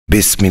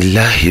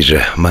বিসমিল্লাহির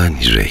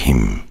রহমানির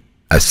রহিম।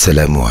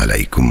 আসসালামু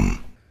আলাইকুম।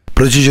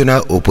 প্রযোজনা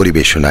ও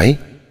পরিবেশনায়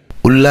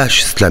উল্লাস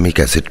Islamic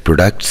asset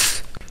products,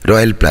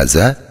 royal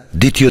plaza,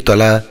 দ্বিতীয়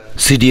তলা,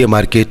 সিডিএ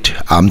মার্কেট,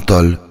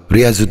 আমতল,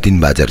 রিয়াজউদ্দিন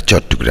বাজার,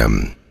 চট্টগ্রাম।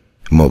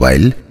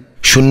 মোবাইল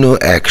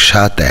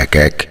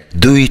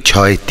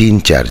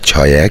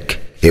 017112634661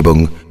 এবং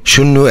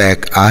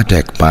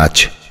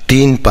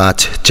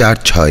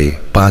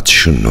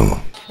 018153544650।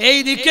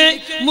 এইদিকে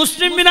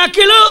মুসলিম বিন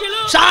আকিল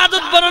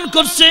শাহাদাত বরণ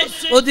করছে,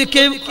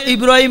 ওদিকে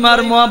ইব্রাহিম আর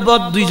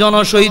মুহাম্মদ দুইজন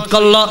শহীদ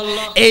করল।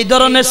 এই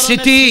ধরনের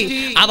স্মৃতি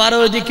আবার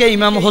ওইদিকে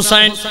ইমাম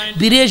হোসেন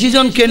 82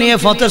 জনকে নিয়ে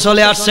ফতে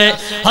চলে আসছে।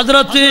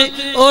 হযরত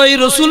ওই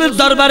রাসূলের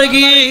দরবারে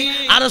গিয়ে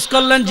আরজ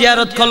করলেন,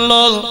 জিয়ারত করলো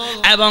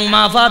এবং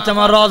মা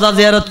ফাতেমার রওজা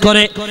জিয়ারত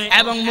করে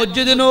এবং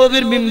মসজিদে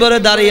নববীর মিম্বরে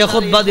দাঁড়িয়ে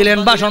খুতবা দিলেন,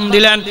 ভাষণ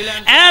দিলেন।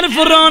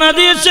 এরপর রওনা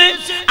দিয়েছে।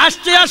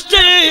 আস্তে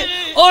আস্তে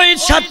ওই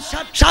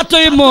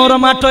 7ই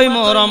মুহররম 8ই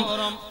মুহররম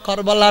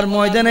কারবালার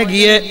ময়দানে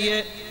গিয়ে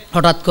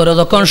হঠাৎ করে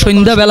যখন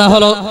সন্ধ্যাবেলা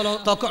হলো,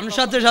 তখন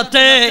সাথে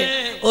সাথে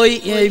ওই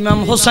ইমাম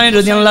হোসেন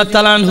রাদিয়াল্লাহু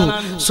তাআলা আনহু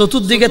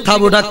চতুর্দিকে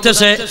তাবু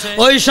ডাকতেছে।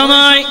 ওই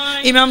সময়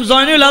ইমাম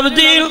জয়নুল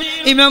আবেদিন,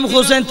 ইমাম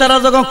হোসেন তারা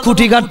যখন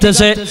খুঁটি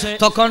কাটতেছে,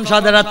 তখন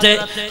সাথে রাতে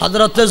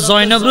হযরত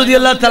জয়নব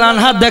রাদিয়াল্লাহু তাআলা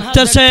আনহা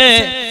দেখতেছে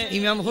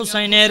ইমাম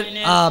হোসেনের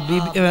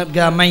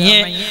মাইয়ে,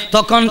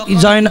 তখন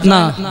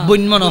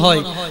বোন মনে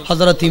হয়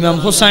হযরত ইমাম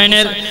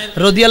হোসেনের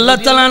রাদিয়াল্লাহু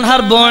তাআলা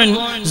আনহার বোন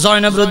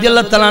জয়নব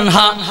রাদিয়াল্লাহু তাআলা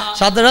আনহা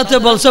সাথে রাতে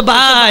বলছে,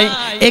 ভাই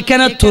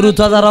এখানে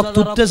তরুতাজা রক্ত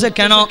উঠতেছে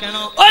কেন?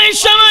 ওই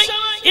সময়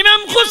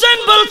ইমাম হোসেন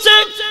বলছে,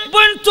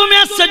 বোন তুমি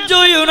আশ্চর্য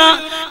হইও না,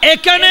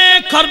 এখানে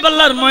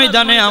কারবালার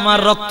ময়দানে আমার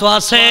রক্ত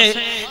আছে।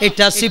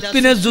 এটা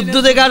সিফিনের যুদ্ধ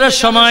দেখার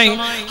সময়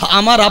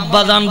আমার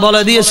আব্বাজান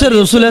বলে দিয়েছে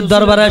রাসূলের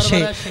দরবারে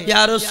এসে,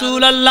 ইয়া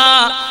রাসূলুল্লাহ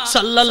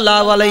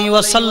সাল্লাল্লাহু আলাইহি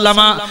ওয়াসাল্লাম,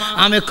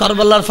 আমি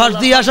কারবালার পাশ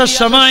দিয়ে আসার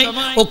সময়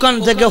ওখান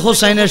থেকে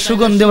হোসেনের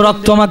সুগন্ধি,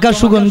 রক্তমাখা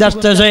সুগন্ধি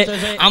আসতেছে।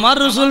 আমার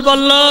রাসূল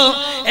বলল,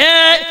 এ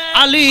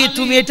আলী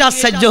তুমি এটা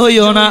আশ্চর্য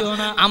হইও না,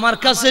 আমার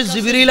কাছে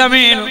জিবরিল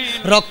আমিন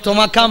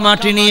রক্তমাখা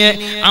মাটি নিয়ে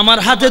আমার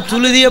হাতে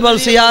তুলে দিয়ে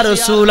বলছে, ইয়া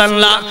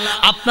রাসূলুল্লাহ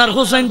আপনার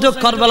হোসেন তো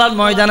কারবালার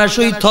ময়দানে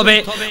শহীদ হবে,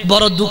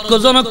 বড়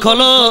দুঃখজনক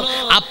হলো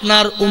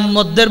আপনার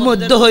উম্মতদের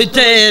মধ্যে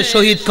হইতে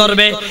শহীদ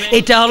করবে,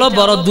 এটা হলো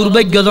বড়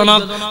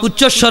দুর্ভাগ্যজনক।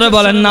 উচ্চস্বরে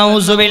বলেন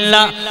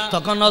নাউজুবিল্লাহ।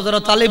 তখন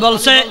হযরত আলী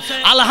বলছে,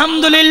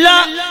 আলহামদুলিল্লাহ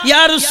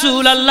ইয়া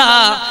রাসূলুল্লাহ,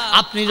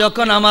 আপনি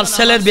যখন আমার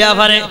ছেলের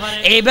ব্যাপারে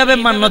এইভাবে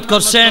মান্যত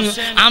করছেন,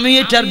 আমি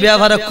এটার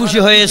ব্যাপারে খুশি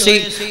হয়েছি।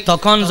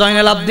 তখন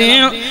জয়নুল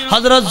আবেদিন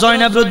হযরত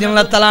জয়নব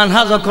রাদিয়াল্লাহু তাআলা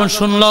আনহা যখন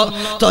শুনলো,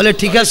 তাহলে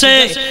ঠিক আছে,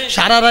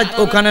 সারা রাত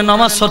ওখানে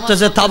নামাজ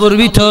পড়তেছে তাবুর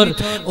ভিতর।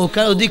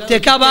 ওদিক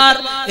থেকে আবার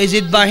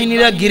ইজিদ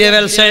বাহিনীরা ঘিরে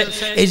ফেলছে।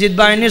 ইজিদ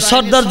বাহিনীর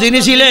সর্দার যিনি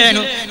ছিলেন,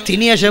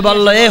 তিনি এসে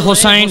বলল, এ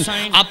হোসেন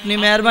আপনি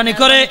মেহরবানি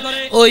করে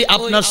ওই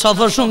আপনার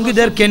সফর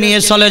সঙ্গীদেরকে নিয়ে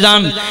চলে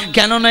যান,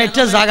 কেননা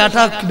এটা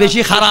জায়গাটা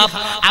বেশি খারাপ,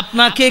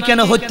 আপনাকে কেন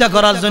হত্যা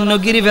করার জন্য,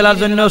 ঘিরে ফেলার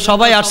জন্য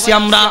সবাই আসছি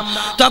আমরা।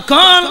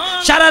 তখন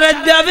সারা রাত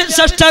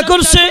চেষ্টা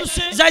করছে,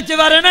 যাইতে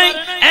পারে নাই।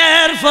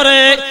 এরপরে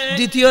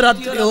দ্বিতীয়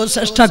রাত্রেও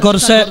চেষ্টা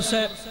করছে,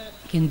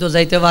 কিন্তু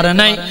যাইতে পারে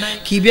নাই।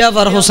 কি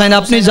ব্যাপার হোসেন,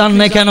 আপনি যান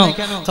না কেন?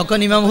 তখন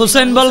ইমাম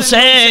হোসেন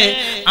বলছে,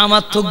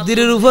 আমার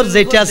তকদিরের উপর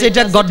যেটা আছে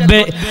এটা ঘটবে।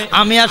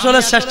 আমি আসলে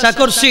চেষ্টা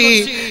করছি,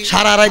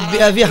 সারা রাত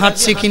ব্যাপী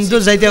হাঁটছি, কিন্তু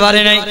যাইতে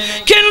পারে নাই।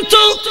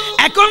 কিন্তু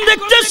এখন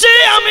দেখতেছি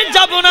আমি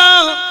যাব না।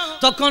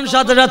 তখন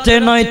সাথে সাথে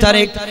 9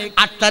 তারিখ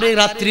 8 তারিখ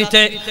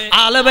রাত্রিতে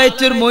আহলে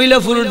বাইতের মহিলা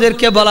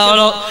পুরুষদেরকে বলা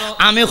হলো,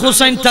 আমি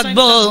হোসেন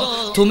থাকবো,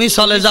 তুমি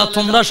চলে যাও,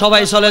 তোমরা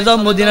সবাই চলে যাও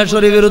মদিনা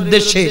শরীফের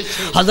উদ্দেশ্যে।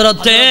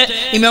 হযরত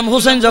ইমাম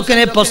হোসেন যখন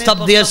এই প্রস্তাব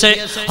দিয়েছে,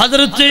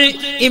 হযরত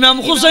ইমাম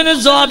হোসেনের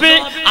জবাবে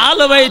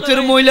আহলে বাইতের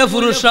মহিলা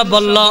পুরুষরা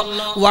বলল,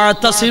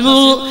 ওয়াতাসিমু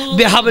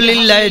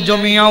বিহাবলিল্লাহি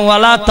জামিআ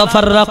ওয়ালা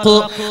তাফাররাকু,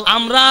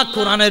 আমরা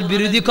কোরআনের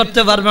বিরোধী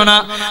করতে পারবো না,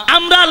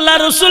 আমরা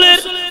আল্লাহর রাসূলের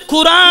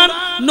কোরআন,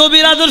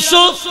 নবীর আদর্শ,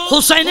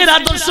 হুসাইনের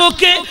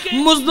আদর্শকে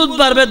মজবুত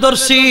ভাবে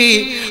ধরছি,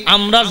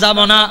 আমরা যাব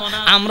না।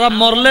 আমরা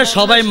মরলে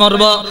সবাই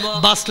মরব,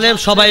 বাঁচলে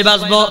সবাই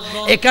বাঁচব,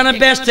 এখানে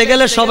বেঁচতে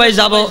গেলে সবাই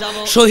যাব,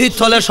 শহীদ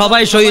হলে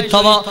সবাই শহীদ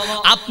হব।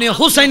 আপনি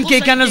হুসাইনকে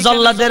এখানে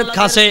জল্লাদের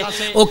কাছে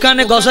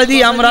ওখানে গসা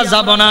দিয়ে আমরা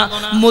যাব না,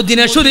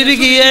 মদিনা শরীফে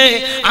গিয়ে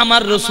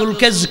আমার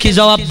রাসূলকে কি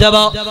জবাব দেব?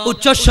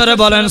 উচ্চস্বরে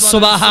বলেন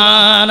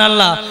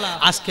সুবহানাল্লাহ।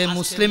 আজকে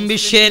মুসলিম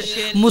বিশ্বের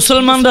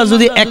মুসলমানরা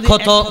যদি এক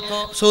হতো,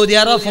 সৌদি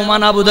আরব,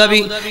 ওমান, আবু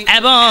ধাবি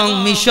এবং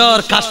মিশর,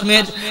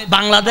 কাশ্মীর,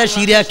 বাংলাদেশ,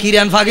 ইরাক,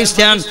 ইরান,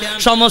 পাকিস্তান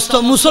সমস্ত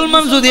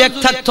মুসলমান যদি এক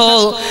থাকতো,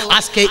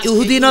 আজকে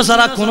ইহুদি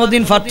নাসারা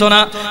কোনোদিন পারতো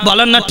না।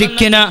 বলেন না ঠিক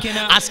কিনা?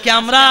 আজকে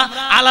আমরা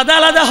আলাদা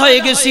আলাদা হয়ে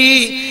গেছি,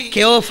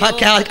 কেউ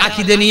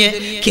আকীদা নিয়ে,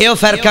 কেউ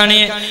ফেরকা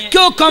নিয়ে,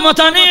 কেউ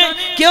ক্ষমতা নিয়ে,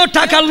 কেউ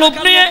টাকার লোভ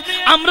নিয়ে।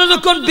 আমরা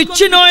যখন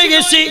বিচ্ছিন্ন হয়ে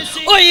গেছি,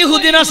 ওই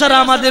ইহুদি নাসারা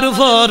আমাদের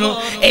উপর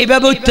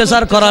এইভাবে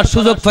অত্যাচার করার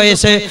সুযোগ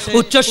পেয়েছে।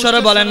 উচ্চস্বরে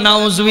বলেন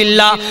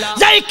নাউজুবিল্লাহ।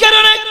 যাই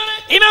কারণে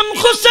ইমাম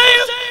হোসেন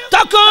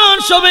তখন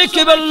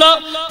সবাইকে বলল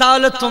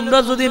তাহলে তোমরা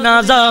যদি না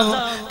যাও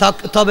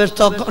তবে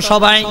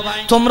সবাই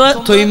তোমরা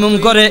তৈমুম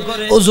করে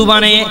ওযু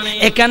বানিয়ে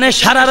এখানে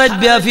সারা রাত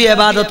ব্যাপী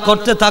ইবাদত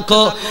করতে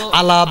থাকো।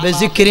 আলা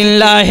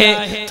বিযিকরিল্লাহি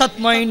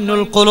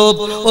তাতমাইন্নুল কুলুব।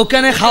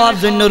 ওখানে খাওয়ার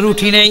জন্য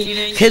রুটি নেই,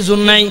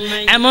 খেজুর নেই,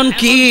 এমন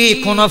কি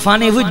কোনো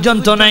পানি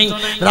পর্যন্ত নাই।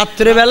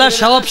 রাত্রে বেলা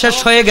সব শেষ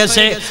হয়ে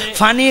গেছে,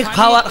 পানি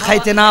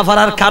খাইতে না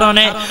পারার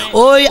কারণে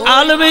ওই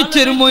আহলে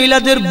বাইতের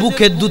মহিলাদের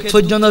বুকের দুধ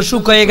পর্যন্ত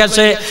শুকিয়ে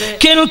গেছে।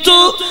 কিন্তু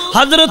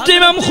হযরত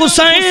ইমাম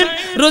হুসাইন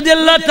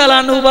রাদিয়াল্লাহু তাআলা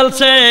আনহু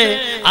বলছে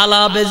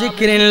আলা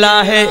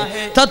বিযিকরিল্লাহি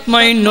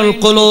তাতমাইন্নুল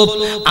কুলুব।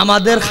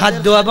 আমাদের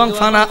খাদ্য এবং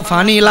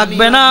পানি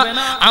লাগবে না,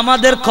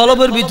 আমাদের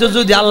কলবের ভিতর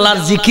যদি আল্লাহর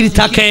জিকির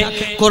থাকে,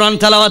 কোরআন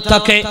তেলাওয়াত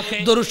থাকে,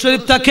 দরুদ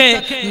শরীফ থাকে,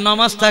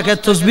 নামাজ থাকে,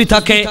 তাসবিহ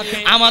থাকে,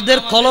 আমাদের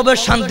কলবের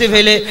শান্তি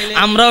পেলে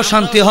আমরাও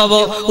শান্তি হব।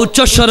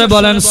 উচ্চস্বরে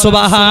বলেন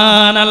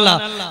সুবহানাল্লাহ।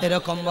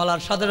 এরকম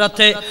বলার সাথে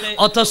সাথে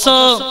অথচ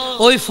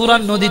ওই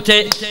ফুরান নদীতে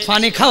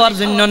পানি খাওয়ার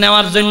জন্য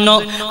নেওয়ার জন্য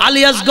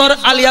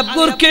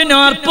আলিয়াসগরকে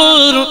নেওয়ার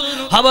পর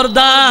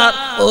খবরদার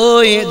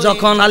ওই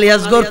যখন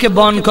আলিয়াসগরকে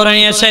বন করে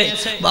নিয়েছে,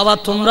 বাবা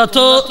তোমরা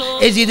তো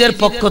এজিদের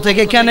পক্ষ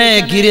থেকে কেন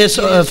ঘিরে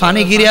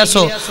পানি ঘিরে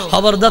আসো,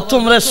 খবরদার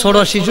তোমরা ছোট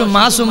শিশু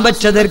মাসুম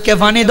বাচ্চাদেরকে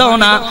পানি দাও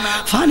না।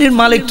 পানির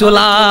মালিক তো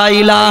লা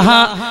ইলাহা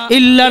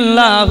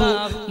ইল্লাল্লাহু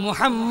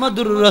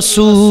মুহাম্মাদুর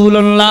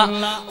রাসূলুল্লাহ।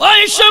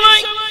 ওই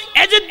সময়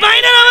এজিদ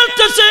বাইনারা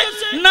বলতেছে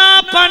না,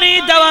 পানি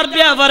দেওয়ার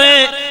ব্যাপারে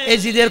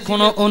এজিদের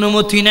কোনো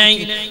অনুমতি নাই।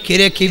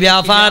 কিরে কি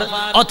ব্যাপার?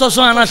 অথচ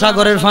আনা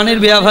সাগরের পানির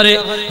ব্যাপারে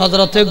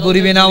হযরতে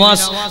গরিবে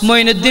নওয়াজ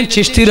মঈনুদ্দিন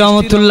চিশতি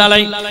রহমাতুল্লাহ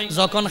আলাইহি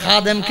যখন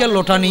খাদেমকে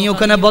লোটা নিয়ে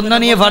ওখানে বদনা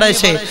নিয়ে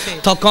ফাড়াইছে,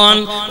 তখন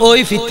ওই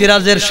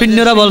ফিত্তিরাজের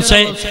সৈন্যরা বলছে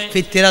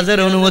ফিত্তিরাজের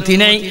অনুমতি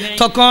নেই।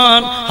 তখন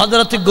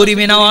হযরতে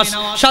গরিবে নওয়াজ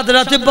সাথে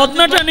রাতে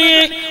বদনাটা নিয়ে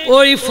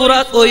ওই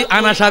ফুরাত ওই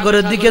আনা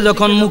সাগরের দিকে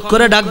যখন মুখ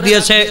করে ডাক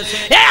দিয়েছে,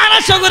 এই আনা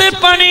সাগরের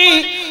পানি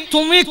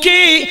তুমি কি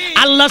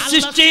আল্লাহর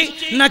সৃষ্টি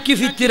নাকি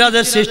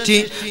ফিত্তিরাজের সৃষ্টি?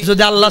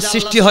 যদি আল্লাহর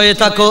সৃষ্টি হয়ে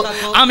থাকো,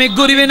 আমি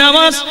গরিবে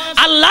নামাজ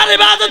আল্লাহর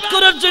ইবাদত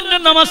করার জন্য,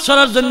 নামাজ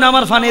পড়ার জন্য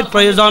আমার পানির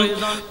প্রয়োজন।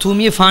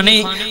 তুমি পানি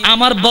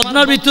আমার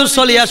বদনার ভিতর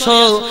চলে আসো,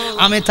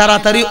 আমি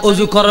তাড়াতাড়ি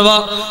ওযু করব।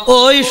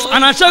 ওই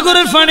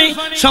আনাসাগরের পানি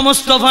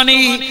সমস্ত পানি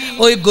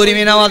ওই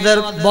গরিবে নামাজের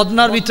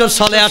বদনার ভিতর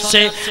চলে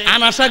আসছে,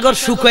 আনাসাগর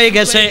শুকিয়ে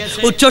গেছে।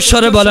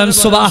 উচ্চস্বরে বলেন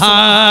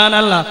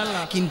সুবহানাল্লাহ।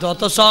 কিন্তু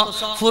অথচ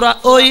পুরা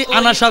ওই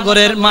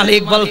আনাসাগরের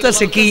মালিক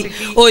বলতেছে কি,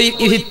 ওই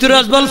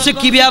ফিত্তিরাজ বলছে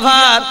কি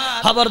ব্যাপার?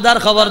 খবরদার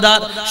খবরদার।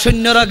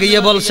 সৈন্যরা গিয়ে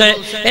বলছে,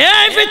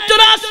 এই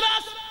ফিত্তিরাজ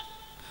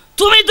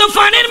তুমি তো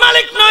পানির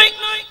মালিক নয়,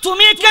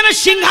 তুমি এখানে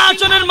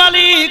সিংহাসনের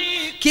মালিক,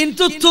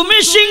 কিন্তু তুমি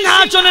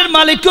সিংহাসনের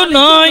মালিকও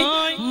নয়।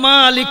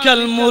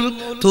 মালিকাল মুলক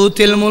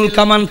তুতিল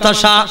মুলকা মান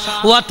তাশা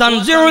ওয়া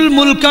তানজিউল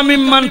মুলকা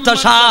মিম্মান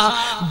তাশা।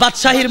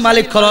 বাদশাহীর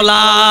মালিক হলো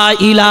লা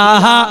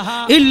ইলাহা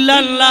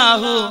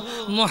ইল্লাল্লাহু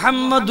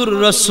মুহাম্মাদুর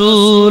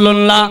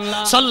রাসূলুল্লাহ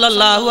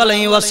সাল্লাল্লাহু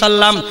আলাইহি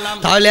ওয়াসাল্লাম।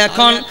 তাহলে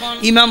এখন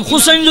ইমাম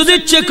হুসাইন যদি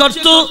ইচ্ছে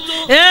করত,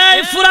 এই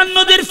ফুরান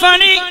নদীর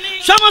পানি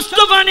সমস্ত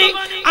পানি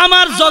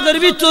আমার জগের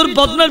ভিতর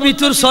বদনার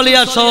ভিতর চলে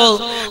আসো,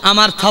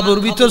 আমার থাবুর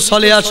ভিতর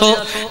চলে আসো,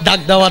 ডাক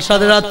দেওয়ার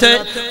সাথে সাথে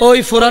ওই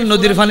ফুরান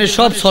নদীর পানি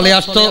সব চলে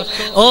আসতো।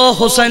 ও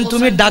হোসেন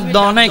তুমি ডাক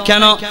দাও নাই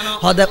কেন?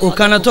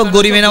 ওখানে তো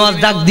গরিবে নামাজ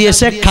ডাক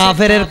দিয়েছে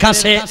কাফেরের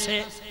কাছে।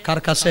 কার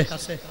কাছে?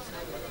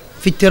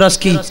 ফিত্তিরাজ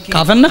কি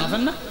কাফের না?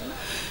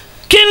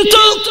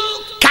 কিন্তু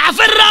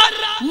কাফেররা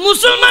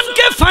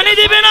মুসলমানকে পানি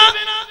দিবে না।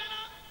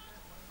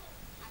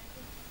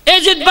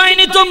 এজিদ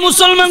বাহিনী তো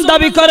মুসলমান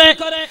দাবি করে,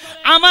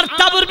 আমার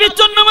তাবুর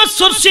ভিতর নামাজ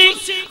পড়ছি,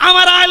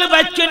 আমার আহলে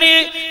বাইতকে নিয়ে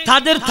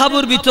তাদের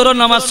তাবুর ভিতর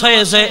নামাজ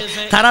হয়েছে।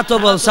 তারা তো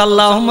বলছে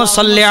আল্লাহুম্মা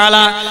সাল্লি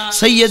আলা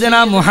সাইয়্যিদিনা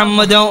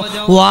মুহাম্মাদ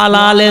ওয়া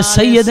আলা আলি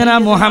সাইয়্যিদিনা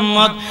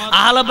মুহাম্মদ।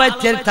 আহলে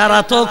বাইতের তারা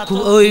তো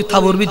ওই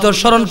তাবুর ভিতর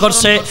স্মরণ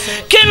করছে,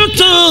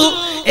 কিন্তু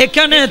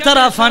এখানে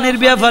তারা পানির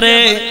ব্যাপারে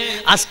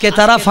আজকে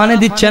তারা পানি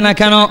দিচ্ছে না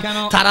কেন?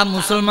 তারা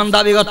মুসলমান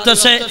দাবি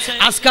করতেছে।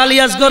 আজকে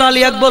আলিয়াসগর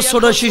আলী আকবর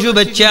ছোট শিশু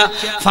বাচ্চা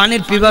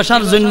পানির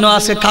পিপাসার জন্য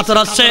আছে কাতর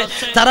আছে,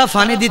 তারা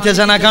পানি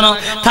দিতেছে না কেন?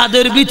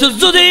 তাদের ভিতর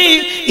যদি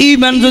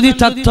ঈমান যদি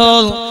থাকতো,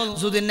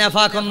 যদি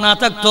নেফাক না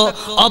থাকতো,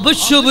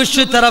 অবশ্যই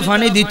অবশ্যই তারা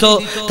পানি দিত।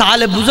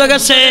 তাহলে বুঝা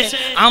গেছে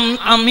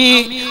আমি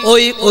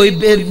ওই ওই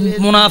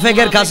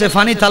মুনাফিকের কাছে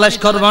পানি তালাশ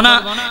করব না।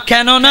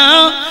 কেননা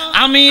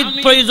আমি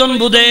প্রয়োজন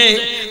বুঝে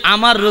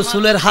আমার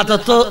রাসূলের হাতে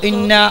তো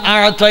ইন্না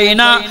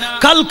আতাইনা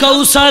কাল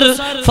কাউসার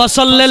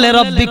ফাসাল্লি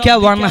লিরাব্বিকা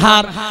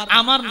ওয়ানহার,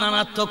 আমার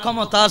নানার তো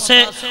ক্ষমতা আছে।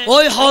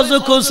 ওই হজ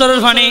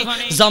কাউসারের পানি,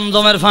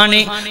 জমজমের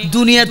পানি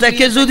দুনিয়া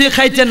থেকে যদি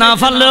খাইতে না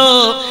পারলেও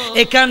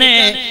এখানে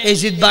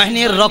এজিদ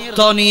বাহিনীর রক্ত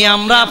নিয়ে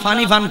আমরা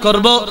পানি পান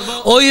করব।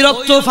 ওই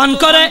রক্ত পান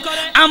করে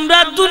আমরা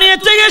দুনিয়া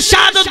থেকে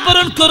শাহাদাত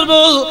বরণ করব।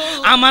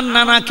 আমার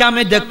নানাকে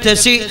আমি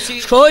দেখতেছি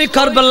ওই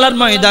কারবালার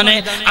ময়দানে,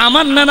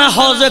 আমার নানা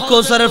হজে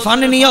কাউসারের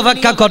পানি নিয়ে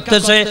অপেক্ষা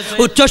করতেছে।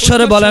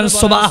 উচ্চস্বরে বলেন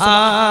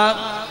সুবহান।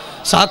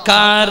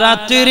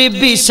 সাকারাতের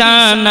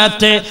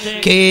বিছানাতে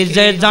কে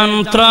যে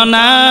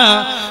যন্ত্রণা,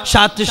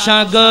 সাত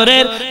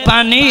সাগরের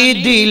পানি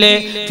দিলে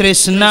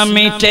তৃষ্ণা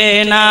মিটে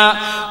না।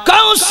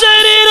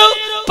 কাউসারের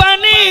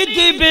পানি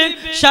দিবে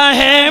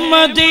শাহে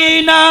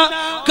মদিনা,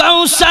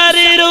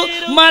 কাউসারের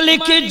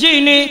মালিক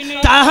যিনি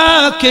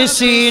তাহাকে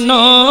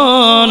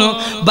চিনুন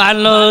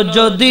ভালো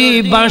যদি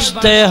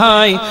বাঁচতে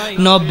হয়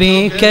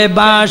নবীকে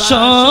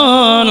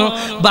বাসন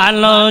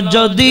ভালো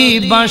যদি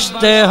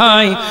বাঁচতে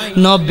হয়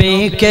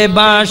নবীকে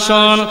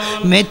বাসন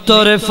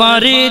মৃত্যুর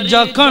পরে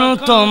যখন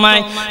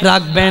তোমায়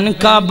রাখবেন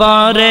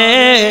কবরে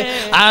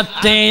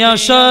আত্মীয়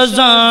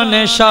স্বজন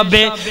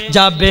সবে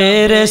যাবে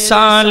রে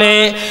সালে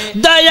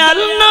দয়াল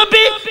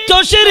নবী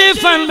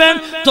তশরিফ আনবেন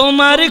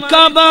তোমার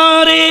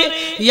কবরে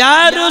ইয়া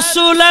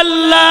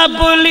রাসূলুল্লাহ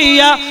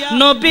বলিয়া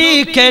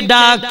নবীকে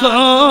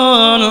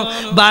ডাকুন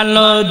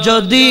ভালো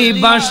যদি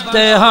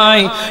বাঁচতে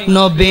হয়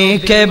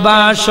নবীকে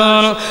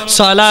বাসন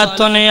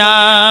সালাতুন ইয়া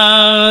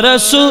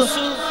রাসূল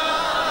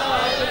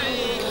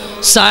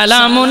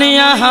সালামুন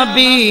ইয়া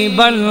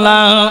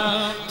হাবিবাল্লাহ।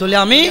 তাহলে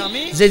আমি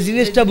যে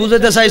জিনিসটা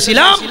বুঝাতে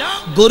চাইছিলাম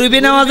গরিবী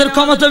নামাজের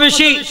ক্ষমতা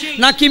বেশি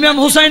নাকি ইমাম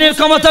হুসাইনের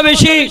ক্ষমতা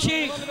বেশি?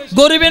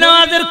 গরিবী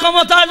নামাজের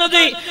ক্ষমতা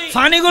যদি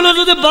ফানিগুলো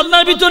যদি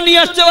বদনার ভিতর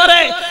নিয়ে আসতে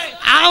পারে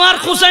আমার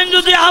হুসাইন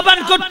যদি আহ্বান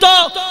করত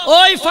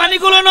ওই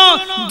পানিগুলো না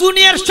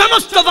দুনিয়ার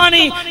সমস্ত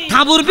পানি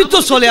তাঁবুর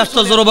ভিতর চলে আসতো।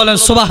 জোরে বলেন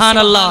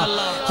সুবহানাল্লাহ।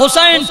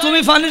 হুসাইন তুমি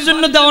পানির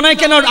জন্য দাও নাই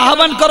কেন,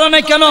 আহ্বান করো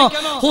নাই কেন?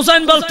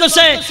 হুসাইন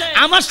বলতেছে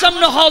আমার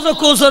সামনে হজ ও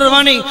কৌসরের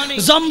পানি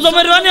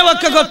জমজমের পানি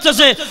অপেক্ষা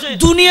করতেছে,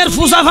 দুনিয়ার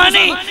ফুসা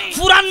পানি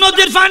ফুরান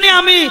নদীর পানি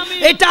আমি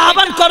এটা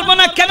আহ্বান করবো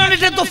না কেন?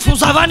 এটা তো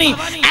ফুসা পানি,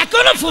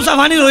 এখনো ফুসা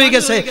পানি রয়ে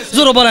গেছে।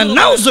 জোরে বলেন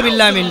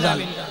নাউজুবিল্লাহ মিন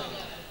যালিক।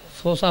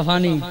 ফুসা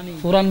পানি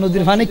ফুরান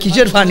নদীর পানি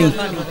কিসের পানি?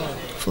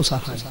 ফুসা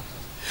পানি।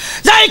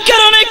 যাই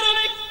কারণে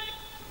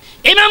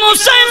ইমাম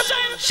হুসাইন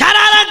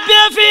সারা রাত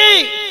ব্যাপী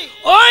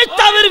ওই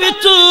তাবের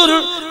ভিতর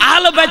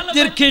আহলে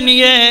বাইতদেরকে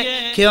নিয়ে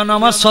কেউ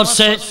নামাজ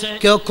পড়ছে,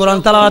 কেউ কোরআন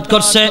তেলাওয়াত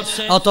করছে,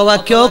 অথবা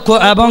কেউ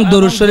এবং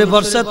দুরূদ শরীফ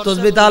পড়ছে,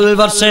 তাসবিহ তাহলিল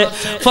পড়ছে।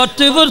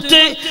 পড়তে পড়তে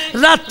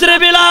রাত্রে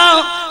বেলা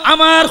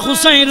আমার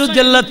হুসাইন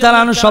রাদিয়াল্লাহু তাআলা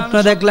আনহু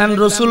স্বপ্নে দেখলেন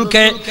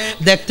রাসূলকে,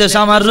 দেখতেছে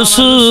আমার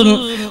রাসূল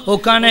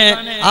ওখানে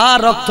আর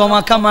রক্ত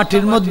মাখা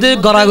মাটির মধ্যে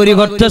গড়াগড়ি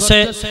করতেছে।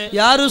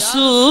 ইয়া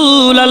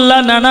রাসূলুল্লাহ,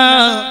 নানা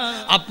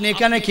আপনি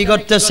এখানে কি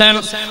করতেছেন?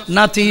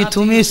 নাতি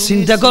তুমি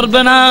চিন্তা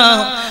করবে না,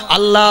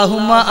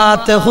 আল্লাহুম্মা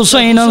আতে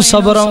হুসাইনান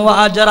সাবরান ওয়া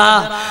আজরা,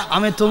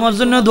 আমি তোমার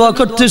জন্য দোয়া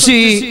করতেছি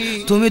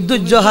তুমি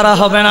ধৈর্য হারা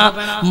হবে না,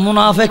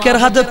 মুনাফিকের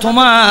হাতে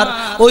তোমার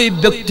ওই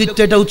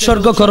ব্যক্তিত্বটা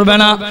উৎসর্গ করবে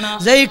না।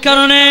 যেই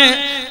কারণে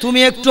তুমি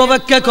একটু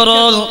অপেক্ষা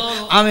করো,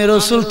 আমি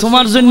রাসূল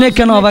তোমার জন্য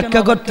কেন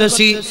অপেক্ষা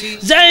করতেছি।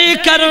 যেই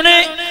কারণে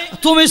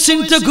তুমি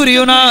চিন্তা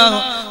করিও না।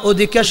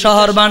 ওদিকে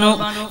শহর বানু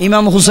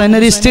ইমাম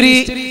হুসাইনের স্ত্রী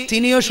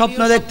তিনিও স্বপ্ন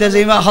দেখতে যে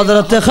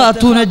হযরতে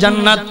খাতুনে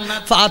জান্নাত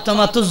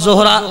ফাতেমাতুজ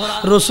জোহরা,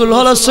 রাসূল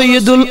হলো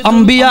সাইয়্যিদুল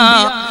আম্বিয়া,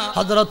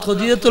 হযরত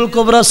খাদিজাতুল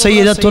কুবরা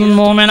সাইয়্যিদাতুল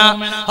মুমিনা,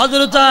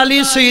 হযরত আলী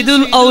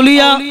সাইয়্যিদুল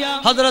আউলিয়া,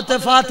 হযরতে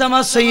ফাতেমা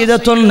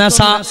সাইয়্যিদাতুন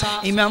নিসা,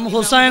 ইমাম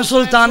হুসাইন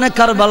সুলতানে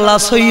কারবালা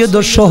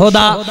সাইয়্যিদুশ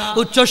শুহাদা।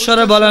 উচ্চ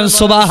স্বরে বলেন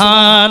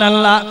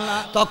সুবহানাল্লাহ।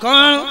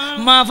 তখন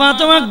মা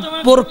ফাতেমা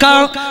বোরকা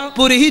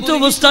পরিহিত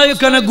অবস্থায়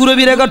ওখানে ঘুরে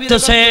ফিরে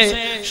করতেছে।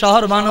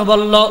 শহর মানুষ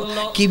বলল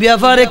কি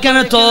ব্যাপার,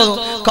 এখানে তো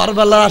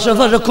কারবালার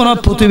আশেপাশে কোনো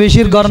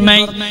প্রতিবেশীর ঘর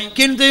নাই,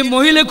 কিন্তু এই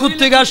মহিলা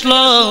কোত্থেকে আসলো?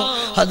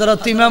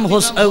 হযরত ইমাম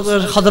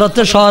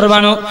হযরতে শহর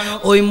বানু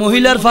ওই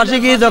মহিলার পাশে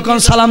গিয়ে যখন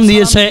সালাম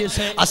দিয়েছে,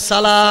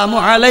 আসসালামু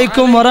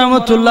আলাইকুম ওয়া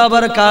রাহমাতুল্লাহি ওয়া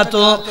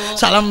বারাকাতুহু,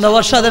 সালাম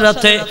দেওয়ার সাথে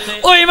সাথে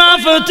ওই মা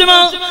ফাতেমা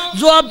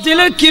জবাব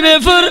দিলেন কি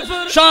ব্যাপার?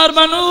 শহর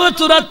বানু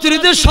তো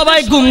রাত্রিতে সবাই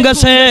ঘুম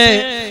গেছে,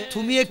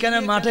 তুমি এখানে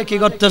মাঠে কি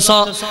করতেছ?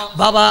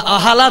 বাবা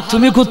আহালা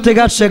তুমি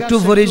কোত্থেকে আসছো একটু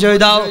পরিচয়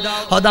দাও।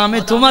 হয়তো আমি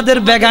তোমাদের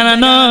বেগানা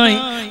নই,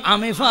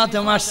 আমি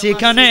ফাতেমা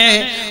সেখানে।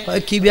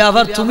 কি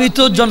ব্যাপার, তুমি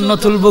তো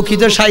জান্নাতুল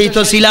বকিতে শায়িত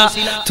ছিলা,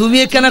 তুমি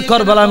এখানে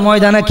কারবালার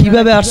ময়দানে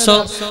কিভাবে আসছো?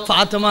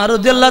 ফাতেমা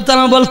রাদিয়াল্লাহু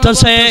তাআলা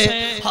বলতেছে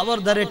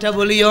খবরদার এটা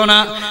বলিও না,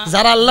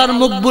 যারা আল্লাহর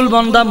মকবুল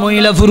বান্দা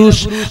মহিলা পুরুষ,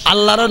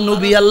 আল্লাহর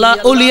নবী আল্লাহ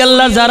ওলি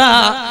আল্লাহ যারা,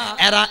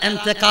 এরা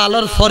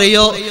ইন্তেকালের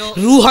পরেও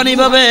রূহানি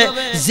ভাবে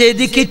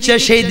যেদিকে ইচ্ছে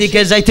সেই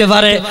দিকে যাইতে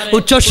পারে।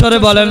 উচ্চ স্বরে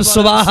বলেন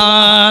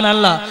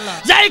সুবহানাল্লাহ।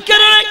 যাই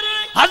কারণে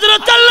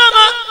হযরত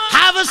আল্লামা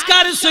হাফেজ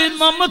কারি সৈয়দ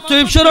মুহাম্মদ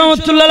তৈয়ব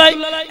রাহমাতুল্লাহ আলাইহি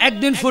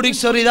একদিন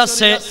ফটিকছড়ি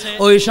যাচ্ছে,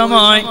 ওই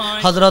সময়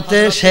হযরতে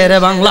শেরে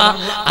বাংলা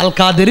আল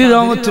কাদেরী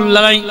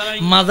রাহমাতুল্লাহ আলাইহি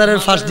মাজারের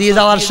পাশ দিয়ে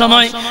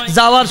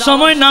যাওয়ার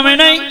সময় নামে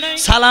নাই,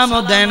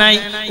 সালামও দেয় নাই,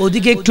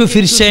 ওদিকে একটু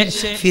ফিরছে,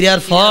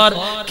 ফিরার পর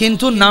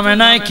কিন্তু নামে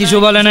নাই, কিছু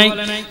বলে নাই।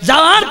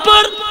 যাওয়ার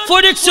পর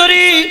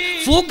ফটিকছড়ি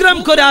প্রোগ্রাম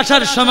করে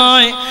আসার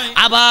সময়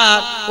আবার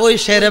ওই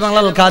শেরে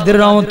বাংলা আল কাদেরী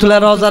রাহমাতুল্লাহ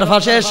রওজার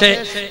পাশে এসে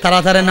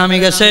তাড়াতাড়ি নামে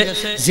গেছে,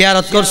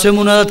 জিয়ারত করছে,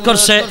 মুনাজাত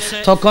করছে।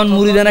 তখন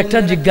মুরিদান একটা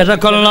জিজ্ঞাসা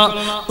করলো,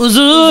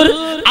 হুজুর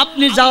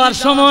আপনি যাওয়ার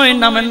সময়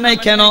নামেন নাই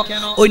কেন?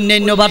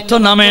 অন্যান্য বার তো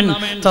নামেন।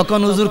 তখন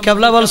হুজুর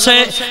কেবলা বলছে,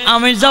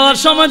 আমি যাওয়ার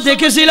সময়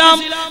দেখেছিলাম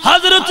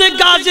হযরতে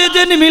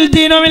গাজীউদ্দিন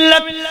মিলদিন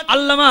মিল্লাত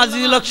আল্লামা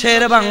আজিজুল হক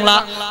শেরে বাংলা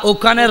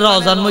ওখানে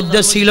রওজার মধ্যে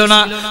ছিল না,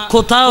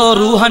 কোথাও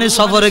রুহানি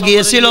সফরে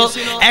গিয়েছিল।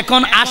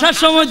 এখন আসার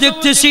সময়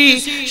দেখতেছি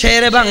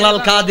শেরে বাংলা আল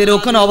কাদেরী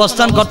ওখানে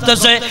অবস্থান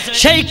করতেছে,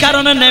 সেই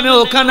কারণে নেমে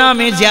ওখানে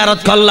আমি জিয়ারত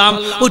করলাম।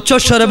 উচ্চ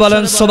স্বরে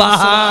বলেন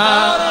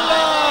সুবহানাল্লাহ।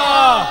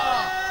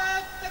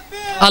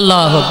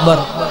 আল্লাহু আকবার।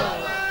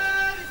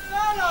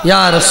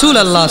 ইয়া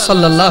রাসূলুল্লাহ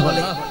সাল্লাল্লাহু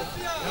আলাইহি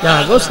ইয়া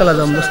গো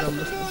সালাম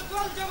মুস্তাফা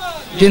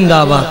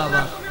জিন্দাবাদ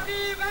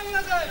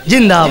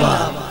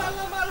জিন্দাবাদ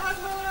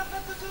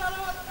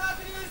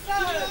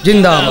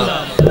জিন্দাবাদ।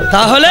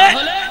 তাহলে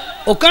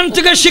ওখান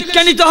থেকে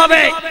শিক্ষা নিতে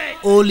হবে,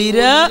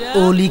 ওলিরা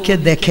ওলিকে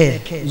দেখে,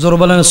 জোর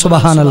বলেন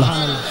সুবহানাল্লাহ।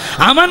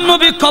 আমার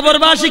নবী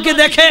কবরবাসীকে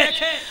দেখে,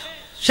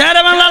 শের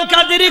বাংলার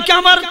কাদেরীকে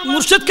আমার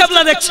মুর্শিদ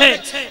কিবলা দেখছে।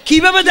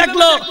 কিভাবে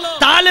দেখলো?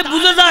 তাহলে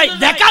বুঝা যায়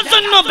দেখার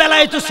জন্য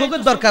বেলায় তো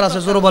চোখের দরকার আছে,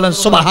 জোর বলেন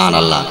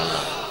সুবহানাল্লাহ।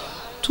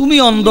 তুমি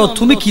অন্ধ,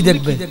 তুমি কি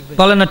দেখবে?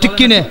 বলেন না ঠিক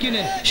কিনে?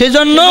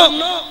 সেজন্য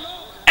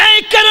এই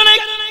কারণে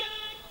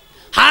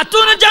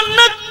হাতুন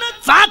জান্নাত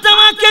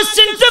ফাতেমাকে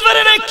চিনতে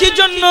পারে না, কি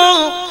জন্য?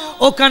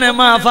 ওখানে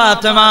মা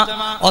ফাতেমা,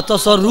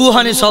 অথচ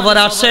রুহানি সফর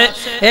আসছে।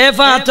 এ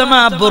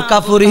ফাতেমা বোরকা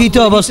পরিহিত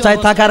অবস্থায়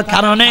থাকার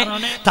কারণে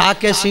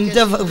তাকে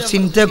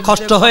চিনতে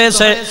কষ্ট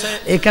হয়েছে।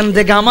 এখান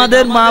থেকে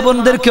আমাদের মা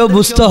বোনদেরকেও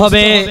বুঝতে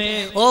হবে,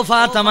 ও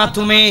ফাতেমা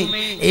তুমি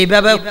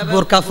এইভাবে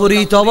বোরকা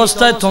পরিহিত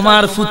অবস্থায়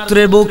তোমার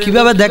পুত্রের বউ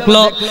কিভাবে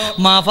দেখলো?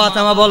 মা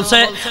ফাতেমা বলছে,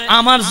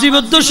 আমার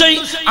জীবদ্দশায়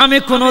আমি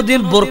কোনোদিন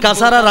বোরকা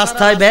ছাড়া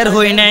রাস্তায় বের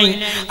হই নাই,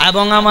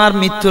 এবং আমার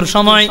মৃত্যুর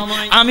সময়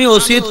আমি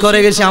ওসিয়ত করে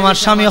গেছি আমার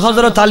স্বামী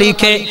হযরত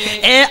আলীকে,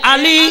 এ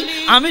আলী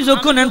আমি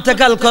যখন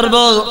ইন্তেকাল করব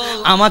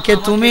আমাকে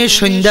তুমি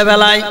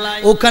সন্ধ্যাবেলায়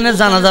ওখানে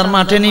জানাজার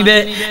মাঠে নিবে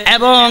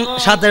এবং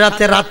সাথে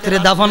সাথে রাত্রে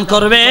দাফন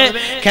করবে,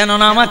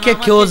 কেননা আমাকে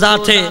কেউ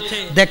যাতে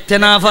দেখতে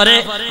না পারে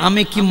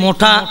আমি কি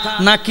মোটা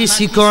নাকি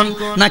চিকন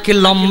নাকি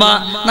লম্বা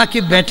নাকি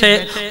বেঁটে,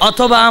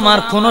 অথবা আমার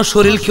কোনো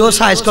শরীর কেউ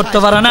সাইজ করতে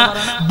পারে না,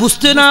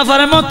 বুঝতে না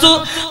পারে মতো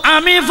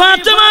আমি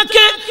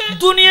ফাতেমাকে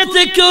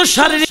দুনিয়াতে কেউ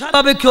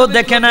শারীরিকভাবে কেউ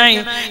দেখে নাই,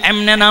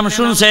 এমনি নাম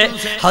শুনছে।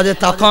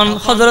 তখন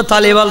হযরত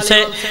আলী বলছে,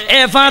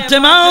 এ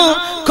ফাতেমাও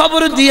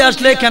খবর দিয়ে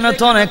আসলে কেন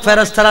তো অনেক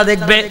ফেরেশতারা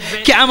দেখবে,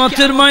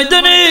 কিয়ামতের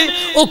ময়দানে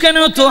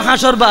ওখানেও তো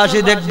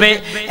হাসরবাসী দেখবে।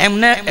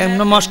 এমনি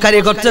এমনি মস্কারি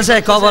করতেছে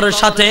কবরের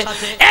সাথে।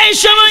 এই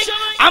সময়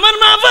আমার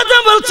মা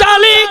ফাতেমা বলছে,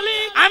 আলী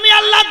আমি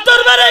আল্লাহর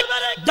দরবারে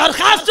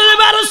দরখাস্ত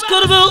আরজ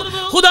করব,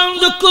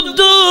 খুদাবন্দ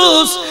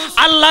কুদ্দুস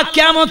আল্লাহ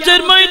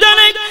কিয়ামতের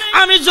ময়দানে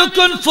আমি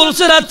যখন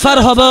ফুলসিরাত পার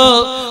হব,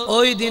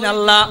 ওই দিন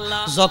আল্লাহ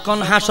যখন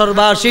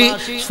হাসরবাসী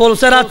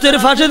ফুলসিরাতের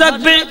ফাঁসে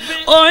থাকবে,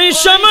 ওই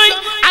সময়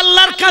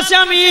আল্লাহর কাছে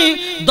আমি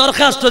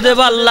দরখাস্ত দেব,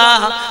 আল্লাহ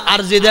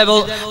আরজি দেব,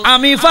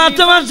 আমি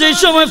ফাতেমার যে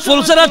সময়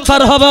ফুলসিরাত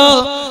পার হব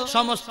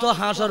সমস্ত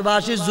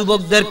হাসরবাসী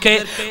যুবকদেরকে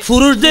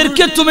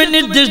পুরুষদেরকে তুমি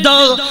নির্দেশ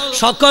দাও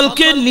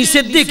সকলকে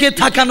নিচের দিকে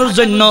তাকানোর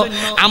জন্য,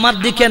 আমার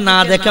দিকে না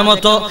দেখে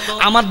মতো,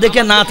 আমার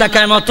দিকে না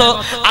তাকায় মতো।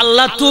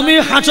 আল্লাহ তুমি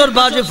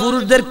হাসরবাসী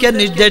পুরুষদেরকে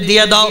নির্দেশ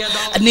দিয়ে দাও,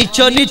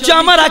 নিশ্চয় নিশ্চয়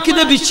আমার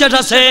আকীদা বিশ্বাস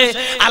আছে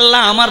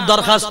আল্লাহ আমার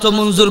দরখাস্ত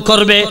মঞ্জুর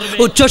করবে।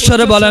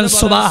 উচ্চস্বরে বলেন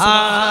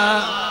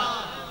সুবহান।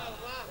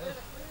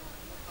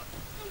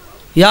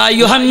 ইয়া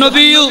আইয়ুহান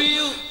নবিয়্যু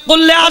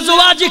কুল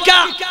লিআজওয়াজিকা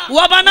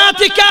ওয়া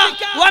বানাতিকা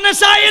ওয়া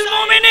নিসাইল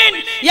মুমিনিন,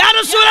 ইয়া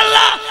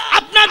রাসূলুল্লাহ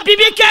আপনার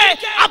বিবিকে,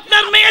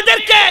 আপনার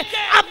মেয়েদেরকে,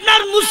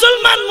 আপনার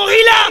মুসলমান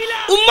মহিলা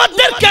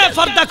উম্মতদেরকে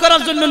পর্দা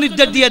করার জন্য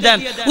নির্দেশ দিয়ে দেন।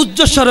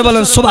 উচ্চস্বরে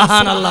বলেন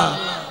সুবহানাল্লাহ।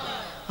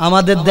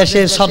 আমাদের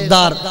দেশের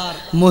সর্দার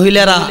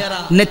মহিলারা,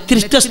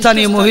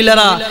 নেতৃত্বস্থানীয়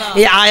মহিলারা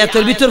এই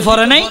আয়াতের ভিতর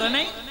পড়ে নাই,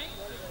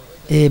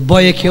 এই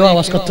বয়ে কেউ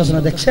আওয়াজ করতেছে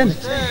না, দেখছেন?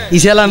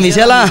 ইসলাম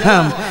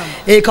ইসলাম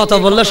এই কথা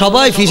বললে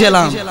সবাই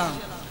ফিসেলাম,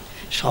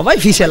 সবাই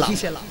ফিসেলাম।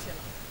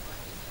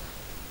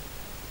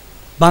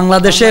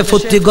 বাংলাদেশে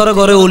প্রত্যেক ঘরে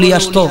ঘরে ওলি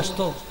আসতো,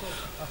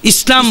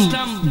 ইসলাম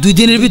 2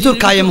 দিনের ভিতর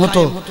কায়েম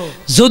হতো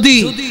যদি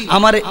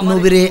আমার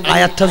নবীর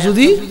আয়াতটা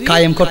যদি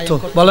কায়েম করতো।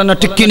 বলেন না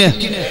ঠিক কিনে?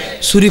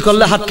 চুরি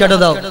করলে হাত কেটে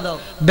দাও,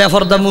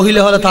 বেপরদা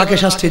মহিলা হলে তাকে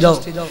শাস্তি দাও,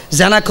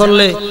 জানা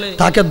করলে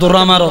তাকে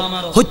দৌড়া মারো,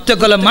 হত্যা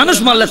করলে মানুষ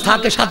মারলে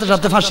তাকে সাথে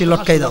সাথে ফাঁসি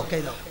লটকাই দাও,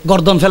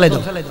 গর্দন ফেলাই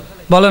দাও।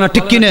 বলে না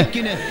ঠিক কিনে?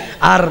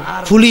 আর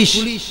পুলিশ,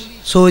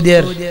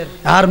 সৌদির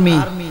আর্মি,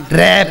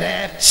 র্যাব,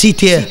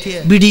 সিটিএ,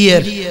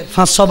 বিডিএর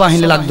 500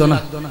 বাহিনী লাগতো না।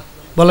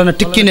 বলে না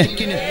ঠিক কিনে?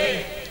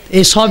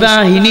 এই সব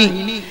বাহিনী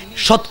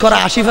শতকরা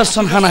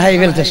 80% হানা হাই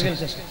ফেলতেছে,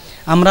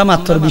 আমরা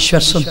মাত্র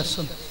 20%।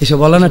 এসব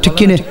বলে না ঠিক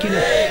কিনে?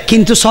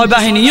 কিন্তু সব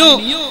বাহিনীও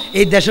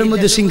এই দেশের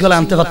মধ্যে শৃঙ্খলা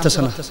আনতে পারতেছে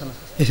না।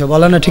 এসব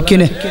বলে না ঠিক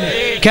কিনে?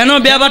 কেন?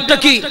 ব্যাপারটা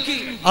কি?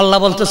 আল্লাহ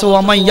বলতেছে,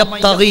 ওয়া মান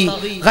ইয়াবতাগি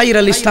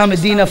গায়রাল ইসলামি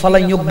দীনা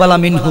ফালান ইউকবালা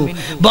মিনহু।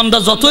 বান্দা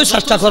যতই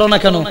চেষ্টা করো না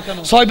কেন,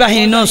 6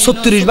 বাহিনী না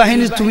 36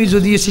 বাহিনী তুমি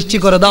যদি সৃষ্টি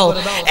করে দাও,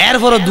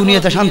 এরপরও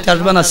দুনিয়াতে শান্তি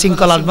আসবে না,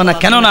 শৃঙ্খলা আসবে না।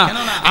 কেন না?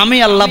 আমি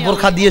আল্লাহ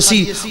বোরখা দিয়েছি।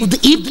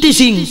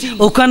 ইফটিসিং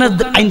ওখানে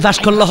আইন পাস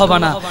করলে হবে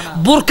না।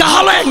 বোরখা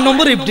হলো 1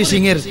 নম্বর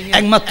ইফটিসিং এর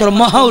একমাত্র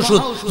মহা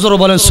ঔষধ। জোরে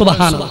বলেন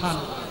সুবহানাল্লাহ।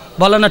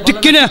 বলে না ঠিক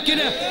কিনা?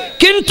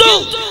 কিন্তু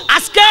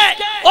আজকে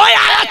ওই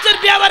আয়াতের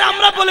ব্যাপারে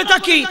আমরা বলে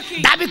থাকি,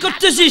 দাবি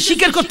করতেছি,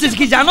 স্বীকার করতেছি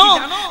কি জানো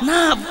না,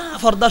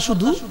 পর্দা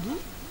শুধু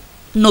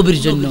নবীর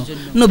জন্য,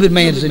 নবীর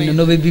মায়ের জন্য,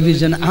 নবীর বিবির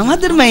জন্য।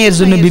 আমাদের মায়ের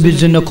জন্য, বিবির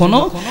জন্য কোন,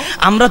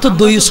 আমরা তো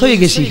দইস হয়ে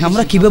গেছি,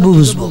 আমরা কিভাবে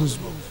বুঝবো?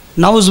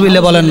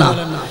 নাউজুবিল্লাহ বলেন না।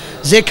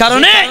 যে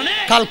কারণে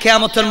কাল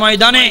কিয়ামতের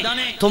ময়দানে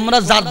তোমরা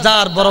যার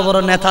যার বড় বড়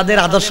নেতাদের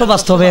আদর্শ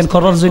বাস্তবায়ন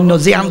করার জন্য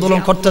যে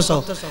আন্দোলন করতেছো,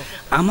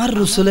 আমার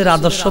রাসূলের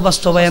আদর্শ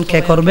বাস্তবায়ন কে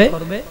করবে?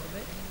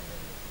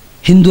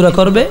 হিন্দুরা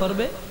করবে,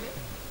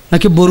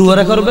 নাকি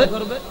বড়ুয়ারা করবে?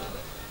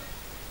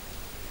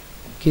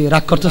 কি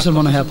রাগ করতেছেন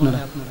মনে হয় আপনারা?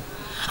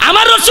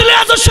 আমার রাসূলের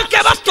আদর্শ কে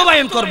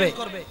বাস্তবায়ন করবে?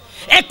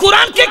 এই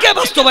কোরআনকে কে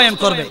বাস্তবায়ন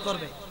করবে?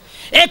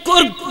 এক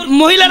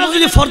মহিলারা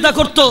যদি পর্দা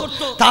করত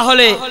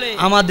তাহলে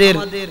আমাদের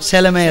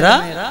ছেলেমেয়েরা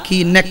কি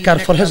নেককার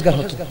ফরহেজগার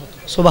হতো।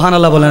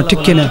 সুবহানাল্লাহ বলেন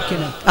ঠিক কিনা?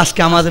 আজকে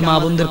আমাদের মা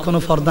বোনদের কোনো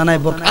পর্দা নাই,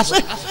 বোরকা আছে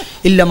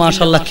ইল্লা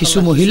মাশাআল্লাহ কিছু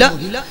মহিলা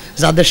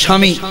যাদের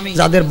স্বামী,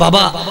 যাদের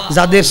বাবা,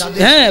 যাদের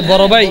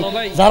বড় ভাই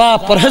যারা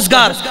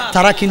পরহেজগার,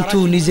 তারা কিন্তু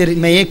নিজের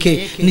মেয়েকে,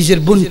 নিজের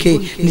বোনকে,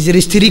 নিজের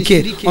স্ত্রীকে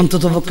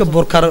অন্ততপক্ষে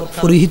বোরকার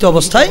পরিহিত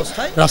অবস্থায়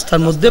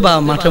রাস্তার মধ্যে বা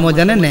মাঠে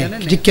ময়দানে নেয়,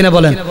 ঠিক কিনা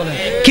বলেন?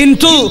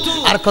 কিন্তু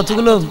আর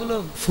কতগুলো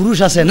পুরুষ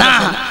আছে না,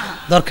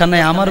 দরকার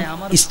নাই, আমার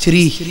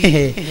স্ত্রী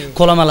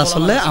কোলামালা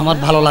চললে আমার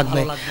ভালো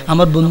লাগবে,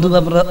 আমার বন্ধু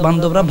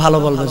বান্ধবরা ভালো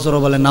বলবে, জোরে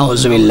বলে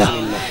নাউজুবিল্লাহ।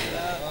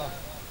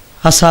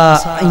 আসা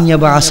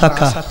আইয়াবা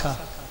আসাকা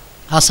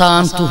আসা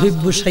আন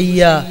তুহিব্বু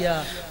শাইয়া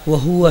ওয়া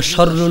হুয়া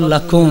শাররুল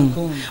লাকুম।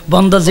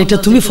 বান্দা যেটা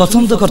তুমি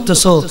পছন্দ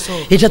করতেছো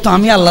এটা তো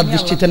আমি আল্লাহর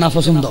দৃষ্টিতে না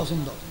পছন্দ।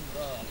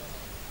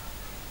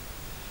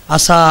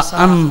 আসা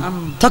আন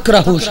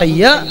তাকরাহু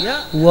শাইয়া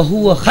ওয়া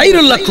হুয়া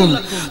খায়রুল লাকুম।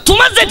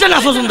 তোমার যেটা না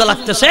পছন্দ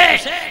লাগতেছে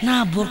না,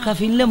 বোরকা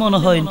পিনলে মনে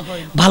হয়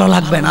ভালো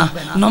লাগবে না,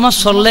 নামাজ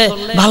পড়লে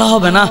ভালো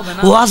হবে না,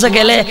 ওয়াজে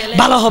গেলে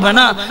ভালো হবে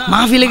না,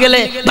 মাহফিলে গেলে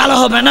ভালো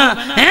হবে না,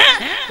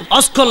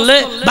 ওয়াজ করলে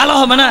ভালো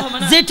হবে না,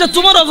 যেটা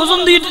তোমার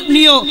অপছন্দ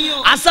নিও।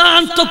 আসা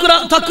আন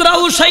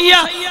তাকরাহু শাইয়া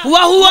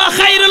ওয়া হুয়া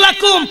খায়রুল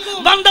লাকুম।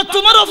 বান্দা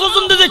তোমার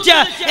অপছন্দ যেটা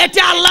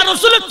এটা আল্লাহর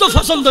রাসূলের তো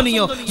পছন্দ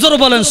নিও, জোরে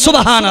বলেন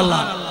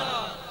সুবহানাল্লাহ।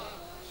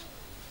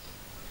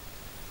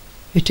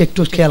 এটা একটু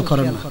খেয়াল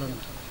করেন না।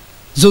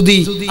 যদি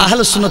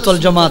আহলে সুন্নাত ওয়াল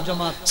জামাত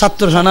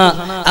ছাত্রখানা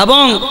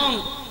এবং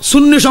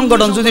সুন্নি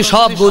সংগঠন যদি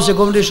সব গোছে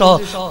কমিটি সহ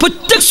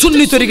প্রত্যেক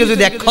সুন্নি তরিকা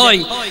যদি এক হয়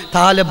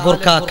তাহলে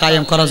বোরকা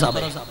কায়েম করা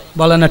যাবে,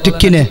 বলে না ঠিক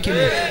কিনে?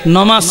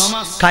 নামাজ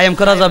কায়েম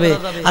করা যাবে।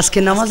 আজকে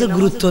নামাজের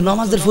গুরুত্ব,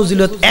 নামাজের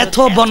ফজিলত এত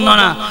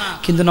বর্ণনা,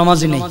 কিন্তু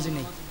নামাজই নেই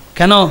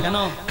কেন?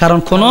 কারণ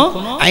কোনো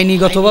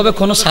আইনিগতভাবে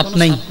কোনো ছাপ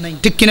নাই,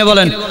 ঠিক কিনে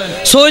বলেন?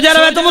 সৌদি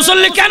আরবে এত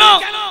মুসল্লি কেন?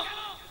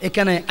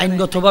 এখানে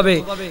আইনগতভাবে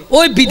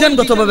ওই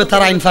বিধানগতভাবে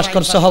তারা আইন পাস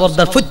করছে,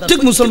 খবরদার প্রত্যেক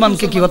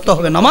মুসলমানকে কি করতে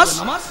হবে? নামাজ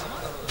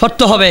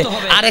পড়তে হবে।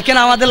 আর এখানে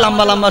আমাদের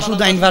লম্বা লম্বা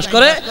শুধু আইন পাস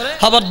করে,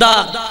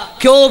 খবরদার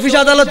কেউ অফিস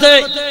আদালতে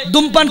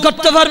ধূমপান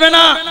করতে পারবে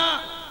না।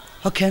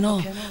 কেন?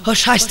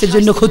 স্বাস্থ্যের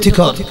জন্য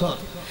ক্ষতিকর।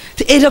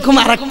 এইরকম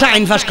আর একটা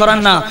আইন পাস করার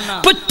না,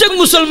 প্রত্যেক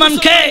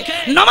মুসলমানকে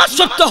নামাজ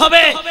পড়তে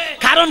হবে।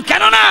 কারণ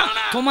কেন না,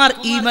 তোমার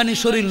ঈমানি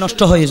শরীর নষ্ট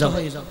হয়ে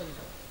যাবে,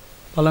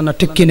 বলে না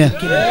ঠিক কিনা?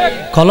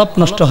 কলব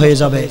নষ্ট হয়ে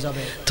যাবে।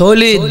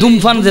 তাহলে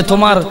ধূমপান যে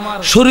তোমার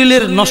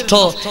শরীরের নষ্ট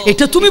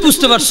এটা তুমি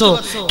বুঝতে পারছো,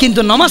 কিন্তু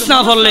নামাজ না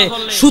পড়লে,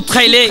 সুদ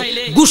খাইলে,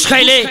 ঘুষ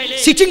খাইলে,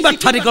 সিটিং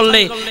বাটফারি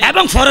করলে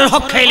এবং ফরের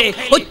হক খাইলে,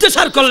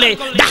 অত্যাচার করলে,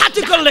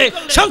 ডাকাতি করলে,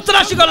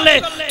 সন্ত্রাসী করলে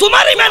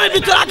তোমার ঈমানের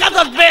ভিতর আঘাত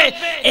আসবে।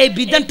 এই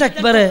বিধানটা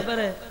একবারে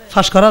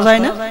ফাঁস করা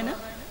যায় না?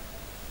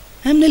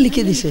 এমনি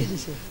লিখে দিছে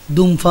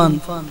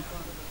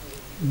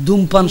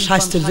ধূমপান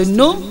স্বাস্থ্যের জন্য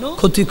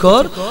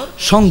ক্ষতিকর,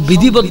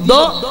 সংবিধিবদ্ধ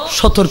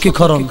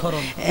সতর্কীকরণ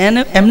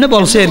এমনি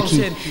বলছে আর কি।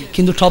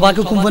 কিন্তু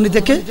টোবাকো কোম্পানি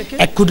থেকে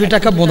 1 কোটি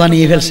টাকা বোঁদা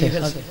নিয়ে ফেলছে,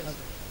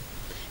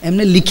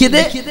 এমনি লিখে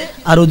দে,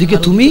 আর ওদিকে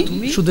তুমি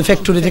শুধু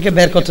ফ্যাক্টরি থেকে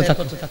বের করতে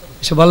থাকো।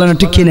 সে বলে না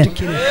ঠিক কিনা?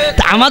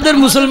 তা আমাদের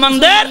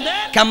মুসলমানদের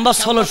ক্যাম্পাস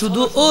হলো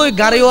শুধু ওই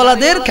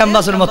গাড়িওয়ালাদের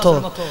ক্যাম্পাসের মতো।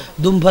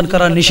 ধূমপান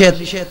করা নিষেধ,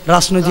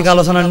 রাজনৈতিক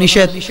আলোচনা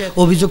নিষেধ,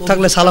 অভিযোগ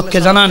থাকলে চালককে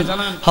জানান,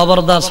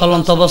 খবরদার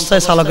চলন্ত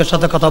অবস্থায় চালকের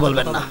সাথে কথা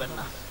বলবেন না,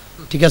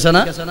 ঠিক আছে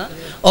না?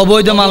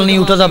 অবৈধ মাল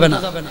নিয়ে উঠা যাবে না।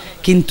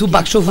 কিন্তু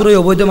বাক্স ফুরোই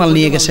অবৈধ মাল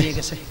নিয়ে গেছে,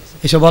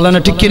 এসব বলে না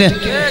ঠিক কিনে?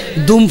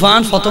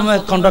 ধূমপান, প্রথমে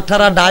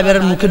কন্ডাক্টর আর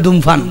ড্রাইভারের মুখে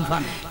ধূমপান,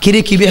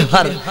 কিরে কি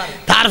ব্যাপার?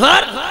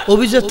 তারপর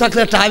অভিযোগ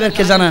থাকলে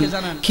ড্রাইভারকে জানান,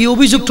 কি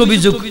অভিযোগ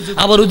টভিযোগ।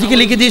 আবার ওদিকে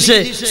লিখে দিয়েছে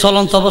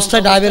চলন্ত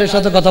অবস্থায় ড্রাইভারের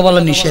সাথে কথা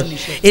বলা নিষেধ।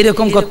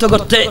 এরকম করতে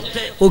করতে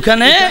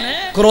ওখানে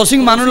ক্রসিং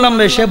মানুষ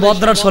নামবে, সে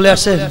বদরার চলে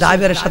আসছে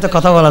ড্রাইভারের সাথে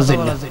কথা বলার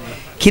জন্য।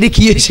 কিরে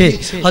কি হয়েছে?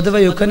 হয়তো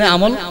ভাই ওখানে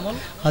আমল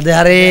হতে,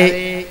 আরে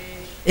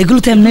এগুলো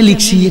তো এমনি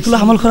লিখছি, এগুলো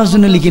আমল করার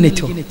জন্য লিখে নিত,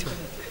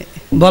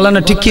 বলে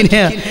না ঠিক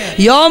কিনা?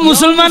 ইয়া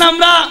মুসলমান,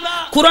 আমরা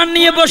কোরআন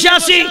নিয়ে বসে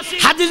আছি,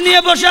 হাদিস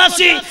নিয়ে বসে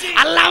আছি।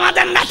 আল্লাহ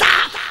আমাদের নেতা,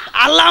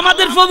 আল্লাহ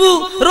আমাদের প্রভু,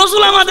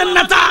 রাসূল আমাদের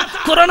নেতা,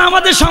 কোরআন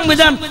আমাদের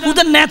সংবিধান,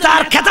 ওদের নেতা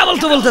আর খেতা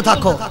বলতে বলতে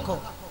থাকো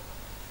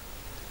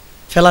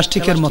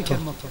প্লাস্টিকের মতো,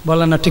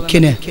 বলে না ঠিক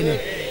কিনা?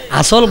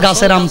 আসল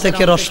গাছের আম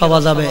থেকে রস পাওয়া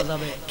যাবে,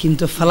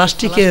 কিন্তু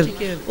প্লাস্টিকের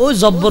ওই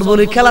জব্বর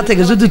বলি খেলা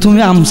থেকে যদি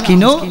তুমি আম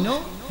কিনো,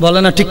 বলে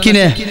না ঠিক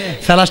কিনে?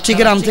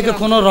 প্লাস্টিকের আম থেকে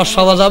কোনো রস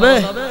পাওয়া যাবে?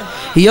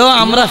 ইয়ো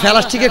আমরা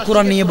প্লাস্টিকের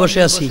কোরআন নিয়ে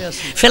বসে আছি,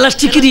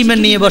 প্লাস্টিকের ঈমান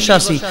নিয়ে বসে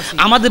আছি।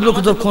 আমাদের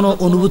লোকদের কোনো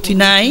অনুভূতি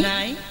নাই,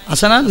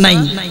 আছে না? নাই।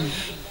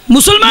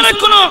 মুসলমানের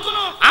কোনো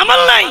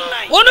আমল নাই,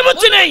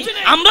 অনুভূতি নেই।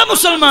 আমরা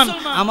মুসলমান,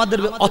 আমাদের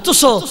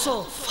অথচ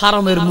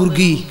ফার্মের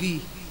মুরগি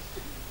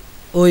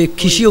ওই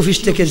কৃষি অফিস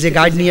থেকে যে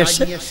গাইড নিয়ে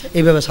আসছে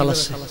এইভাবে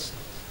চালাচ্ছে।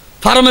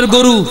 ফার্মের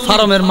গরু,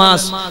 ফার্মের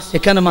মাছ,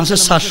 এখানে মাছের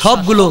চাষ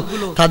সবগুলো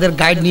তাদের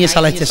গাইড নিয়ে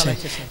চালাইতেছে।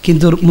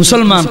 কিন্তু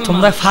মুসলমান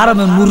তোমরা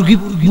ফার্মের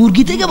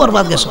মুরগি থেকে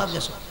বরবাদ গেছো।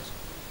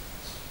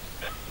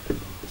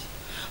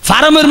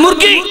 ফার্মের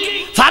মুরগি,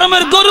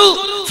 ফার্মের গরু,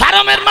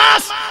 ফার্মের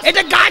মাছ,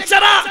 এটা গাছ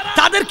ছাড়া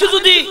তাদেরকে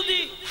যদি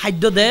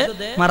খাদ্য দেয়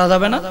মারা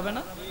যাবে না?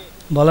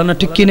 বলে না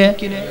ঠিক কিনে?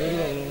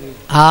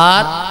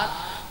 আর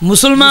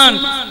মুসলমান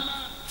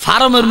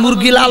ফার্মের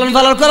মুরগি লালন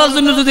পালন করার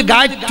জন্য যদি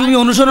গাইড তুমি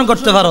অনুসরণ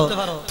করতে পারো,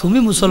 তুমি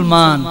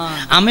মুসলমান।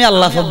 আমি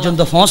আল্লাহ পর্যন্ত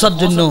পৌঁছার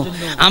জন্য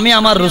আমি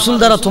আমার রসুল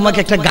দ্বারা তোমাকে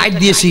একটা গাইড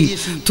দিয়েছি,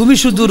 তুমি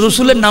শুধু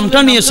রসুলের নামটা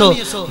নিয়েছো,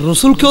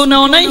 রসুলকেও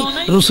নেও নাই,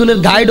 রসুলের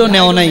গাইডও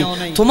নেও নাই।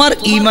 তোমার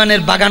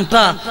ঈমানের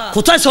বাগানটা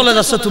কোথায় চলে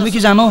যাচ্ছে তুমি কি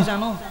জানো?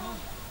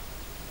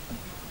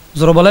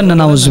 জোরে বলেন না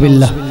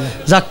নাউজুবিল্লাহ।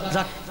 যাক,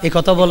 এই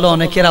কথা বললে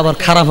অনেকের আবার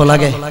খারাপও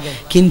লাগে,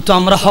 কিন্তু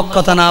আমরা হক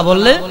কথা না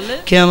বললে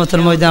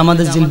কিয়ামতের ময়দানে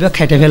আমাদের জিলবে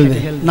খেটে ফেলবে।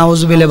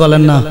 নাউজুবিল্লাহ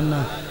বলেন না।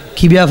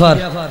 কি ব্যাপার?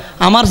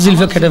 আমার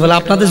জিলবে খেটে ফেলে,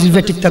 আপনাদের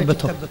জিলবে ঠিক থাকবে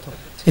তো?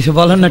 এসে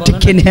বলেন না ঠিক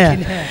কি না?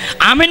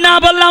 আমি না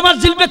বললে আমার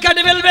জিলবে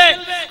কেটে ফেলবে,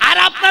 আর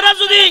আপনারা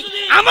যদি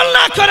আমল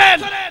না করেন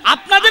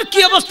আপনাদের কি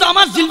অবস্থা?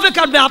 আমার জিলবে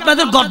কাটবে,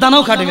 আপনাদের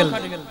গর্দানও কাটে ফেলবে।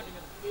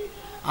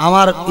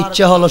 আমার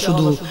ইচ্ছা হলো,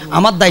 শুধু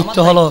আমার দায়িত্ব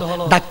হলো,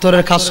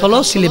 ডাক্তারের কাজ হলো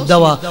স্লিপ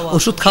দেওয়া,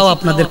 ওষুধ খাওয়া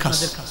আপনাদের কাজ।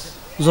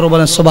 জোরে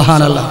বলেন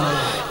সুবহানাল্লাহ।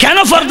 কেন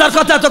পর্দার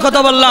কথা এত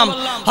কথা বললাম?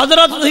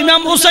 হযরত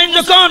ইমাম হুসাইন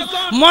যখন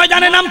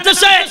ময়দানে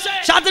নামতেছে,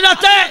 সাথে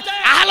সাথে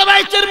আহলে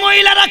বাইতের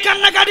মহিলারা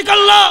কান্নাকাটি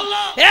করলো।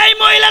 এই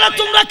মহিলারা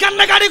তোমরা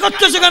কান্নাকাটি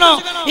করতেছো কেন?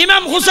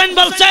 ইমাম হুসাইন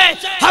বলছে,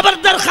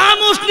 খবরদার,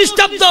 খামোশ,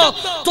 নিস্তব্ধ,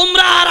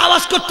 তোমরা আর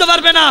আওয়াজ করতে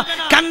পারবে না,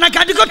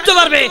 কান্নাকাটি করতে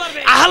পারবে,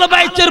 আহলে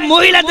বাইতের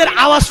মহিলাদের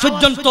আওয়াজ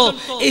পর্যন্ত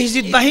এই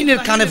হিজব বাহিনীর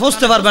কানে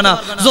পৌঁছতে পারবে না।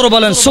 জোরে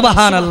বলেন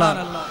সুবহানাল্লাহ।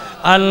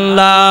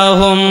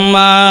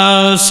 আল্লাহুম্মা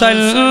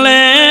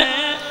সাল্লি,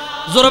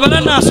 জোরে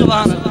বলেন না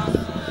সুবহানাল্লাহ।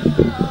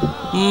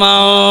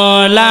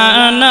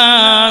 মাওলানা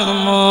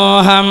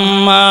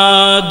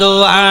মুহাম্মদ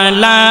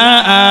আলা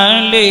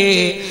আলি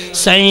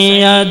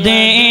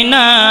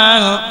সাইয়্যিদিনা,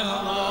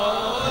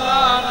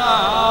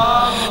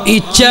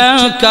 ইচ্ছা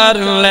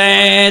করলে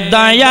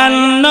দয়াল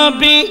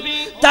নবী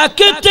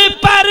তাকতে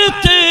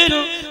পারতেন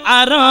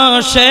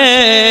আরশে,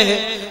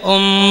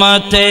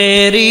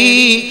 উম্মতেরি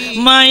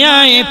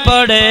মায়ায়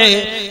পড়ে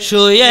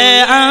শুয়ে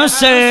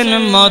আছেন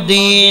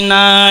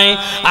মদিনায়।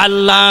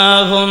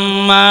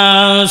 আল্লাহুম্মা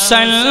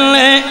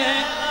সাল্লি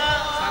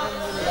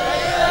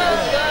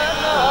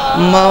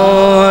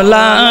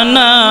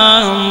মাওলানা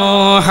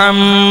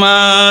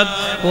মুহাম্মদ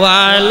ওয়া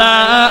আলা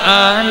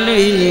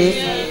আলি।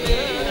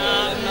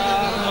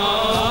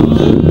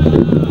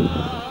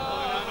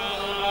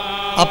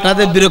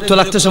 আপনাদের বিরক্ত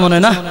লাগতেছে মনে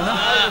হয় না?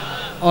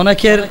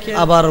 অনেকের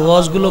আবার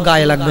ওয়াজগুলো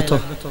গায়ে লাগবে, তো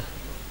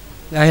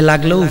গায়ে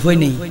লাগলেও উপায়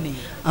নেই।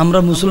 আমরা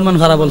মুসলমান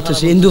ভাড়া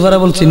বলতেছি, হিন্দু ভাড়া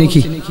বলছি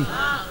নাকি?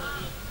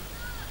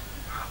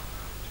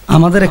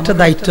 আমাদের একটা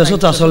দায়িত্ব আছে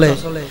তো আসলে,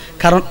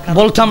 কারণ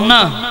বলতাম না,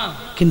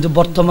 কিন্তু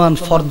বর্তমান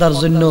পর্দার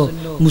জন্য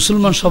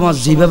মুসলমান সমাজ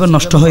যেভাবে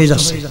নষ্ট হয়ে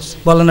যাচ্ছে,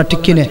 বলে না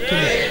ঠিক কিনে?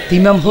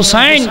 ইমাম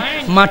হুসাইন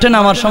মাঠে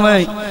নামার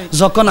সময়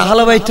যখন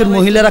আহলে বাইতের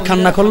মহিলারা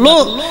কান্না করলো,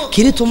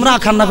 কিরে তোমরা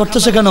কান্না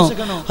করতেছো কেন?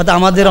 হয়তো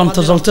আমাদের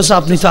অন্তর জ্বলতেছে,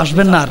 আপনি তো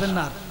আসবেন না।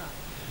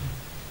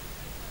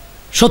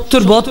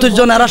 70-72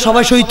 জন এরা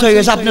সবাই শহীদ হয়ে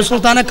গেছে, আপনি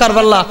সুলতানে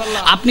কারবাল্লা,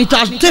 আপনি তো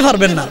আসতে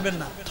পারবেন না।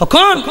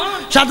 তখন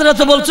সাথে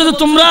সাথে বলছে যে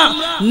তোমরা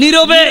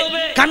নীরবে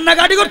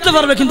কান্নাকাটি করতে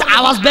পারবে, কিন্তু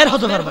আওয়াজ বের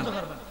হতে পারবে না।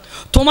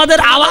 তোমাদের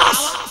আওয়াজ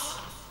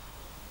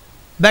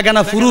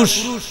বেগানা পুরুষ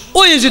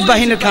ওই ইজিদ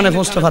বাহিনীর কানে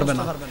পৌঁছতে পারবে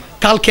না।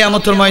 কাল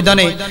কিয়ামতের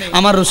ময়দানে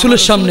আমার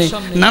রাসূলের সামনে,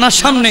 নানার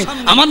সামনে,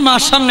 আমার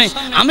মার সামনে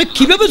আমি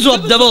কিভাবে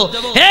জবাব দেব?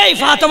 এই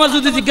ফাতেমা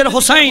যদি জিজ্ঞেস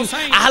হোসাইন,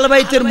 আহলে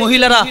বাইতের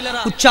মহিলারা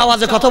উচ্চ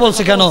আওয়াজে কথা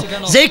বলছে কেন?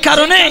 যেই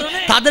কারণে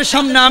তাদের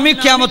সামনে আমি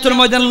কিয়ামতের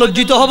ময়দানে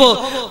লজ্জিত হব,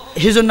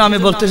 সেজন্য আমি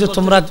বলতেছি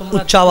তোমরা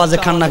উচ্চ আওয়াজে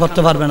কান্না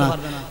করতে পারবে না,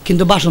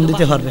 কিন্তু ভাষণ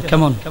দিতে পারবে।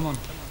 কেমন?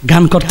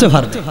 গান করতে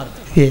পারবে,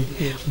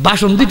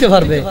 ভাষণ দিতে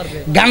পারবে,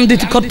 গান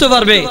দিতে করতে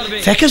পারবে,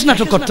 ফ্যাকেস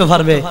নাটক করতে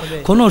পারবে,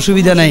 কোনো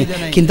অসুবিধা নাই।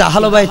 কিন্তু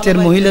আহলে বাইতের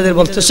মহিলাদের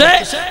বলতেছে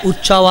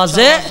উচ্চ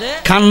আওয়াজে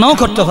কান্নাও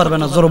করতে পারবে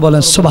না। জোরে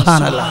বলেন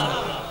সুবহানাল্লাহ।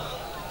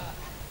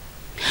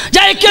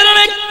 যাই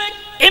কারণে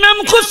ইমাম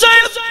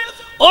হুসাইন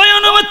ওই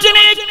অনুমতি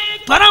নিয়ে,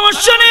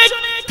 পরামর্শ নিয়ে,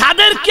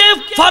 তাদেরকে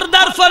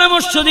পর্দার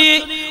পরামর্শ দিয়ে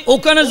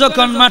ওখানে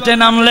যখন মাঠে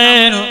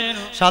নামলেন,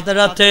 সাথে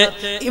সাথে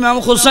ইমাম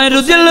হুসাইন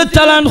রাদিয়াল্লাহু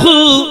তাআলা আনহু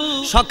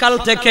সকাল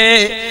থেকে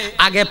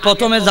আগে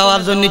প্রথমে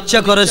যাওয়ার জন্য ইচ্ছা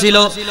করেছিল,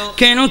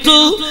 কিন্তু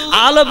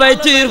আহলে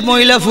বাইতের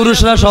মহিলা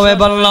পুরুষরা সবাই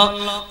বলল,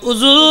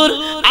 হুজুর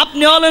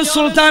আপনি হলেন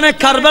সুলতানে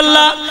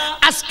কারবাল্লা,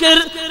 আজকের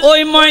ওই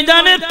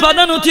ময়দানের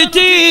প্রধান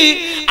অতিথি,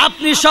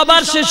 আপনি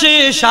সবার শেষে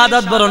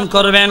শাহাদাত বরণ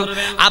করবেন,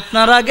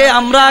 আপনার আগে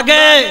আমরা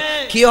আগে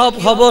কি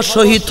হব?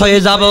 শহীদ হয়ে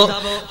যাব।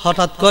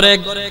 হঠাৎ করে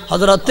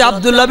হযরত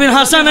আব্দুল্লাহ বিন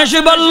হাসান এসে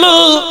বলল,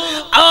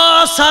 ও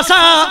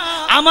চাচা,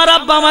 আমার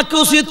আব্বা আমাকে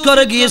উচিত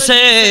করে গিয়েছে,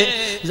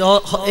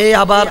 এই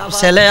আবার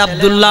ছেলে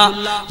আব্দুল্লাহ,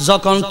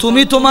 যখন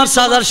তুমি তোমার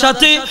চাচার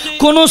সাথে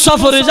কোন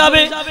সফরে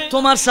যাবে,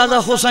 তোমার চাচা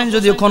হোসেন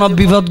যদি কোনো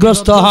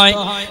বিপদগ্রস্ত হয়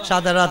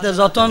সারা রাতে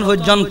যতন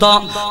পর্যন্ত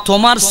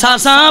তোমার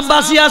চাচা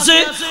বাঁচি আছে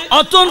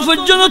অতন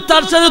পর্যন্ত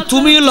তার সাথে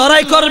তুমি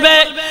লড়াই করবে,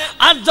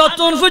 আর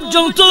যতন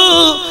পর্যন্ত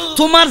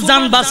তোমার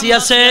জান বাঁচি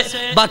আছে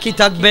বাকি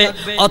থাকবে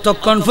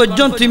অতক্ষণ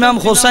পর্যন্ত ইমাম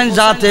হোসেন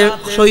যাতে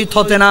শহীদ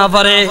হতে না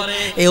পারে।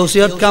 এই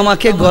ওসিয়তকে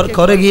আমাকে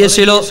করে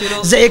গিয়েছিল,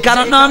 যে এই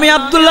কারণে আমি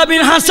আব্দুল্লাহ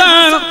বিন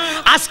হাসান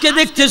আজকে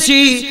দেখতেছি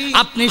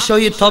আপনি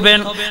শহীদ হবেন,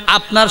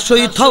 আপনার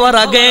শহীদ হওয়ার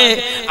আগে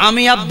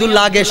আমি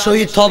আব্দুল্লাহ আগে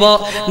শহীদ হব,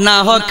 না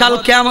হয় কাল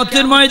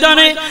কিয়ামতের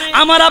ময়দানে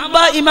আমার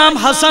আব্বা ইমাম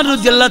হাসান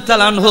রাদিয়াল্লাহু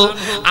তাআলা আনহু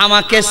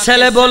আমাকে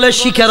ছেলে বলে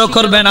স্বীকারও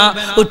করবে না।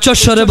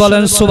 উচ্চস্বরে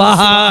বলেন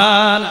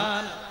সুবহান।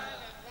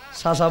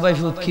 চাচা ভাই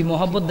ফুত কি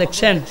মহব্বত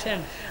দেখছেন,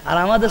 আর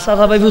আমাদের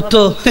চাচা ভাই ফুত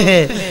তো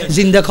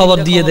জিন্দা খবর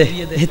দিয়ে দে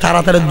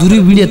তাড়াতাড়ি দূরে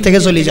বিড়ে থেকে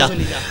চলে যা,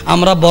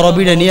 আমরা বড়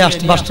বিড়ে নিয়ে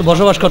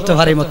বসবাস করতে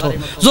পারি মতো।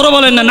 জোরে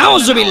বলেন না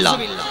নাউজুবিল্লাহ,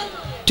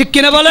 ঠিক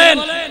কিনা বলেন?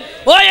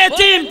 ওই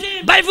এতিম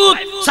ভাইফুত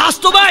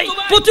স্বাস্থ্য ভাই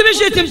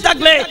প্রতিবেশী এতিম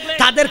থাকলে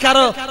তাদের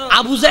কারো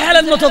আবু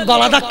জাহেলের মতো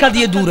গলা ধাক্কা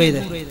দিয়ে দূরে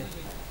দেয়।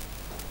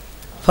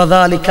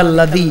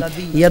 ফাযালিকাল্লাযী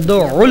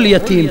ইয়াদউল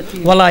ইয়াতীম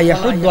ওয়ালা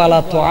ইয়াহুদ্দু আলা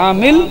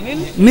তুআমিল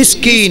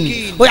মিসকিন।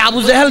 ওই আবু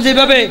জাহেল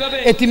যেভাবে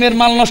এতিমের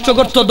মাল নষ্ট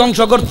করত, ধ্বংস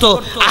করত,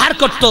 আহার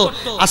করত,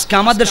 আজকে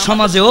আমাদের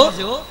সমাজেও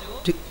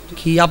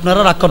কি আপনারা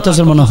রাগ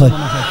করতেছেন মনে হয়?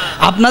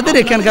 আপনাদের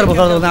এখানকার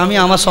কথা আমি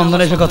আমার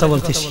সন্ধানে এসে কথা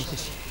বলতেছি।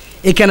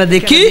 এখানে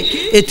দেখি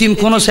এতিম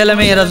কোন ছেলে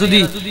মেয়েরা যদি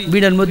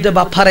বিড়ের মধ্যে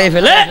বাপ ফারাই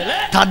ফেলে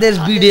তাদের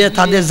বিড়ে,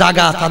 তাদের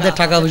জায়গা, তাদের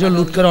টাকা পয়সা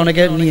লুট করে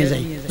অনেকে নিয়ে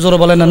যায়। জোরে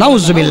বলেন না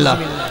নাউজুবিল্লাহ।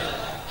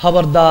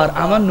 খবরদার,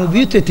 আমার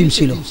নবীও তো এতিম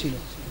ছিল,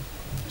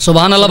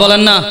 সুবহানাল্লাহ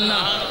বলেন না।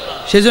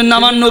 সেজন্য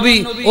আমার নবী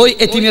ওই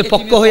এতিমের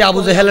পক্ষ হয়ে আবু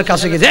জাহেলের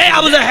কাছে গেছে, এই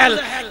আবু জাহেল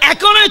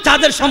এখনই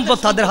তাদের সম্পদ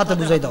তাদের হাতে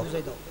বুঝাই দাও,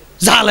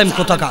 জালেম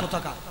কোথাকার।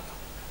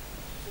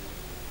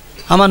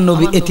 আমার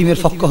নবী এতিমের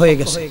পক্ষ হয়ে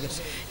গেছে,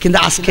 কিন্তু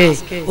আজকে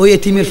ওই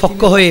এতিমের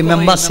পক্ষ হয়ে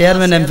মেম্বার,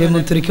 চেয়ারম্যান, এমপি,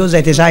 মন্ত্রী কেউ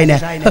যাইতে চায় না।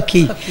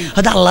 কি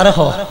হয়তো আল্লাহরে হ,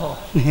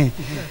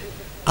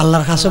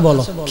 আল্লাহর কাছে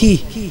বলো কি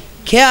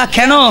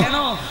কেন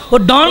ও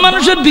ডন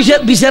মানুষের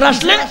বিচার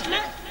আসলে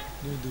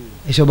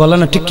এসব বলে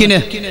না, ঠিক কিনে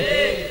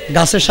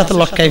গাছের সাথে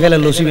লটকাই ফেলে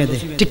লসি বেঁধে,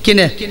 ঠিক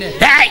কিনে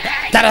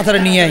তাড়াতাড়ি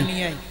নিয়ে আই,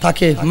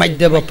 তাকে মাইর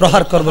দেব,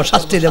 প্রহার করব,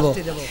 শাস্তি দেব।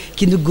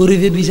 কিন্তু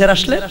গরিবের বিচার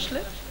আসলে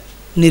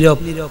নীরব।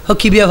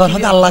 কি ব্যাপার,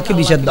 হয়তো আল্লাহকে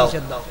বিচার দাও।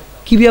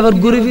 কি ব্যাপার,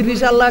 গরিবের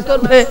বিচার আল্লাহ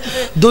করবে,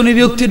 ধনী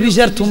ব্যক্তির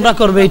বিচার তোমরা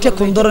করবে, এটা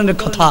কোন ধরনের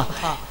কথা?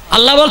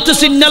 আল্লাহ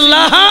বলতেছেন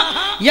ইন্নাল্লাহা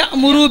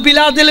ইয়া'মুরু বিল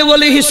আদলি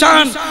ওয়াল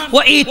ইহসান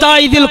ওয়া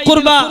ইতাই যিল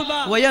কুরবা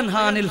ওয়া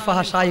ইয়ানহা আনিল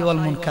ফাহশাই ওয়াল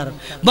মুনকার।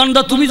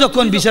 বান্দা তুমি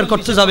যখন বিচার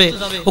করতে যাবে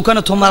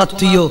ওখানে তোমার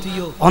আত্মীয়,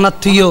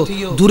 অনাত্মীয়,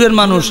 দূরের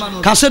মানুষ,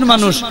 কাছের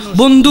মানুষ,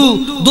 বন্ধু,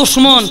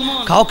 দুশমন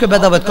কাউকে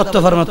ভেদাভেদ করতে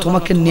পারবে না,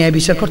 তোমাকে ন্যায়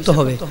বিচার করতে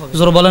হবে।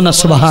 জোরে বলেন না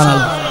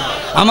সুবহানাল্লাহ।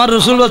 আমার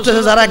রাসূল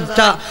বলতেছে যারা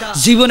একটা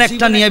জীবন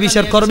একটা ন্যায়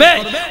বিচার করবে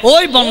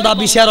ওই বান্দা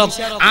বিচারক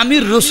আমি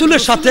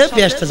রাসূলের সাথে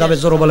বেহেশতে যাবে।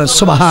 জোরে বলেন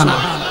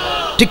সুবহানাল্লাহ,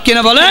 ঠিক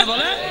কিনা বলে?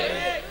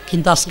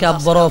 কিন্তু আজকে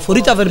বড়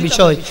পরিতাপের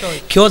বিষয়,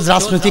 কেউ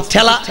রাজনৈতিক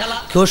ঠেলা,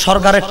 কেউ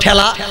সরকারের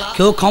ঠেলা,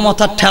 কেউ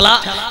ক্ষমতার ঠেলা,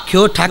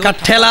 কেউ টাকার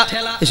ঠেলা,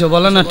 এসব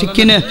বলে না, ঠিক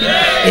কিনে?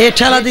 এই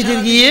ঠেলা দিতে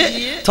গিয়ে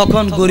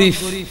তখন গরিব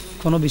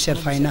কোনো বিচার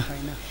পায় না।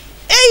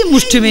 এই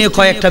মুষ্টিমে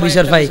কয়েকটা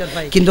বিচার পাই,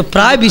 কিন্তু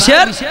প্রায়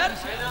বিচার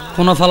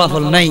কোনো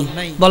ফলাফল নাই,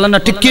 বলেন না,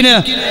 ঠিক কিনা?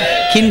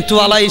 কিন্তু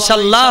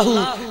আলাইসাল্লাহু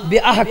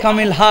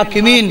বিআহকামিল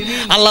হাকিমিন,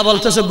 আল্লাহ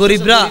বলতেছে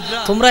গরিবরা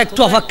তোমরা একটু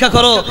অপেক্ষা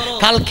করো,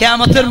 কাল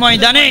কিয়ামতের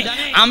ময়দানে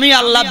আমি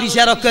আল্লাহ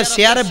বিচারকের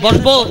চেয়ারে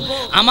বসবো।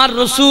 আমার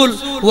রাসূল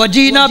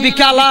ওয়াজিনা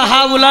বিকা লা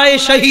হাউলাই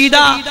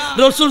শাহিদা,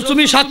 রাসূল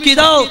তুমি সাক্ষী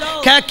দাও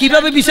কে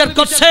কিভাবে বিচার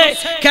করছে,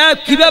 কে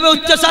কিভাবে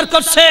অত্যাচার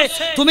করছে,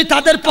 তুমি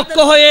তাদের পক্ষ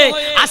হয়ে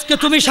আজকে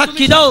তুমি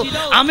সাক্ষী দাও।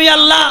 আমি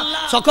আল্লাহ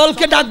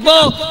সকলকে ডাকবো,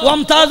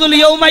 ওয়ামতাজুল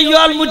ইয়াউমা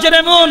আইয়ুহাল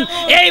মুজরিমুন,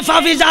 এই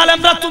ফাফি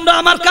জালেমরা তোমরা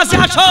আমার কাছে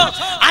আসো,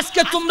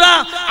 আজকে তোমরা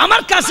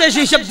আমার কাছে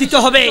এসে হিসাব দিতে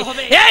হবে।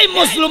 এই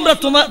মুসলিমরা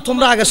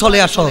তোমরা আগে চলে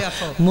আসো।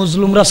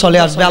 মুসলিমরা চলে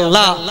আসবে,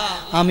 আল্লাহ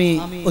আমি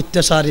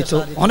অত্যাচারিত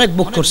অনেক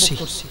ভোগ করছি।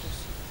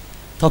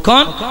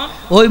 তখন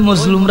ওই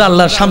মুসলিমরা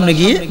আল্লাহর সামনে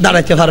গিয়ে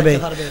দাঁড়াইতে পারবে।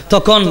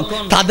 তখন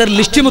তাদের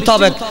লিস্টি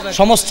মোতাবেক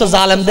সমস্ত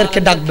জালেমদেরকে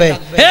ডাকবে,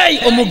 এই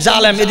অমুক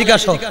জালেম এদিকে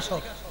আসো।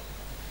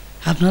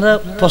 আপনারা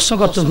প্রশ্ন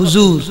করছেন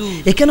হুজুর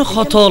এখানে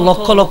কত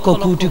লক্ষ লক্ষ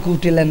কোটি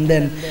কোটি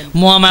লেনদেন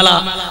মুআমালা,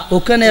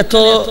 ওখানে এত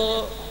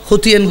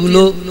খতিয়ান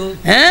গুলো,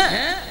 হ্যাঁ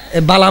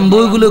বালাম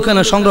বইগুলো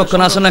ওখানে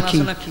সংরক্ষণ আছে নাকি?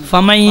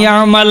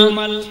 ফামাইয়ামাল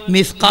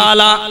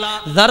মিসকালা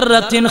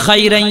যাররাতিন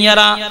খাইরান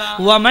ইয়ারা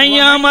ওয়া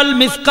মাইয়ামাল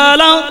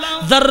মিসকালা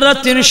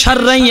যাররাতিন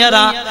শাররান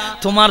ইয়ারা।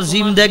 তোমার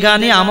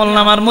জিন্দেগানি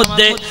আমলনামার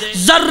মধ্যে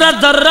যাররা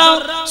যাররা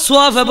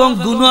সওয়াব এবং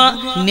গুনাহ,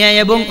 ন্যায়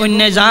এবং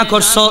অন্যায় যা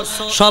করছো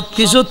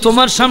সবকিছু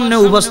তোমার সামনে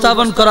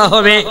উপস্থাপন করা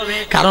হবে।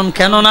 কারণ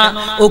কেননা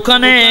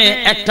ওখানে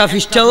একটা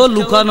পৃষ্ঠাও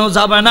লুকানো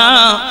যাবে না।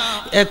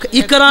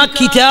 ইকরা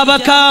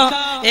কিতাবাকা,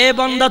 এ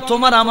বান্দা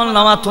তোমার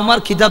আমলনামা তোমার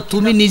কিতাব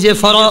তুমি নিজে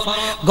পড়ো।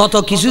 গত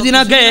কিছুদিন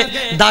আগে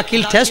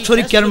দাখিল টেস্ট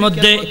পরীক্ষার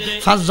মধ্যে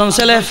 5 জন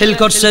ছেলে ফেল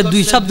করছে,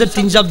 2 সাবজেক্ট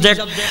 3 সাবজেক্ট।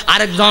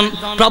 আরেকজন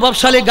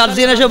প্রভাবশালী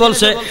গার্জিয়ান এসে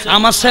বলছে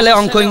আমার ছেলে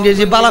অঙ্ক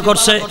ইংরেজি ভালো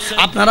করছে,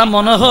 আপনারা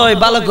মনে হয়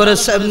ভালো করে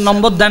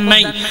নম্বর দেন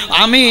নাই,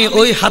 আমি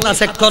ওই খাতা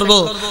চেক করব।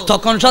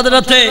 তখন সাথে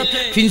সাথে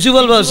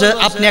প্রিন্সিপাল বলছে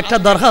আপনি একটা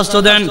দরখাস্ত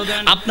দেন,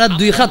 আপনার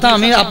 2 খাতা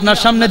আমি আপনার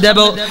সামনে দেব,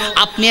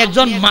 আপনি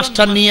একজন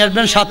মাস্টার নিয়ে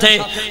আসবেন সাথে।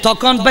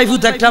 তখন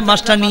বাইফুত একটা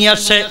মাস্টার নিয়ে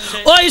আসছে,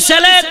 ওই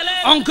ছেলের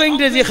অঙ্ক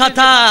ইংরেজি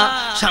খাতা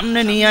সামনে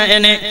নিয়ে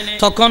এনে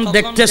তখন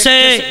দেখতেছে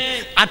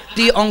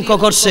 8টি অঙ্ক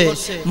করছে,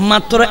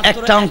 মাত্র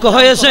একটা অঙ্ক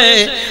হয়েছে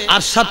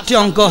আর 7টি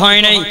অঙ্ক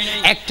হয় নাই।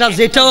 একটা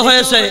যেটাও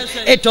হয়েছে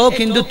এটাও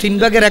কিন্তু 3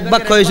 ভাগের 1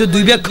 ভাগ হয়েছে,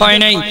 2 ভাগ হয়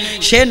নাই।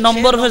 সে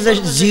নম্বর হয়েছে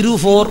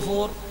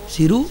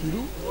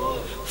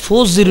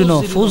 040 না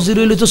 40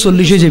 হলে তো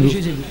 40 হয়ে যাবে,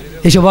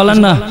 এসব বলেন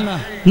না।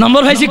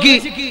 নম্বর হয়েছে কি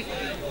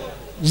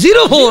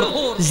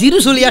 0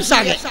 চলে আসছে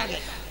আগে,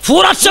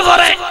 4 আসছে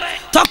পরে।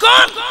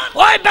 তখন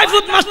ওই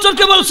বাইফুত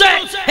মাস্টারকে বলছে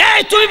এই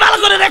তুমি ভালো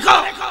করে দেখো।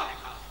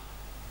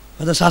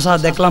 চাচা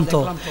দেখলাম তো,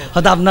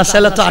 হয়তো আপনার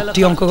ছেলে তো 8টি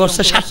অঙ্ক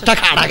করছে, 7টা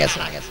কাটা গেছে,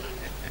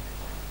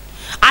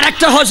 আর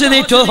একটা হচ্ছে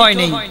এটাও হয়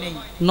নাই,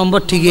 নম্বর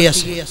ঠিকই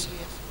আছে।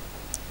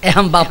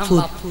 এখন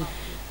বাপুত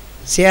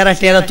চেহারা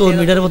টেরা তো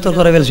মিটারের মতো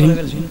করে ফেলছি,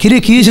 কিরে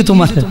কি হয়েছে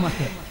তোমার,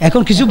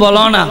 এখন কিছু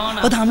বলো না।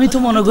 আমি তো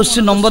মনে করছি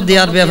নম্বর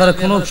দেওয়ার ব্যাপারে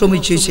কোনো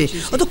সমস্যা হয়েছে,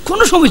 তো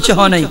কোনো সমস্যা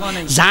হয় নাই,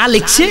 যা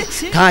লিখছে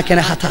তা কেন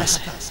হাতে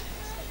আছে।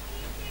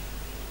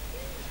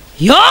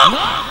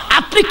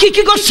 আপনি কি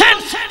কি করছেন?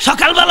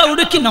 সকালবেলা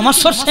উঠে কি নামাজ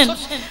পড়ছেন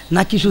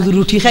নাকি শুধু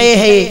রুটি খাইয়ে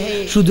খাইয়ে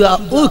শুধু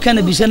ওইখানে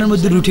বিছানার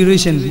মধ্যে রুটি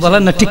রয়েছেন?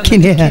 বলেন না ঠিক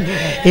কিনে।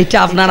 এটা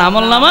আপনার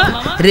আমলনামা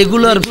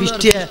রেগুলার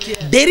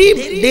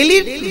ডেলি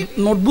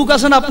নোটবুক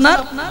আছে না আপনার,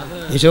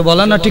 এসব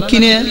বলেন না ঠিক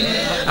কিনে।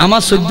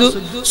 আমার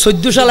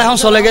 14 সাল এখন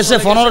চলে গেছে,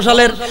 15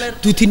 সালের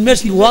 2-3 মাস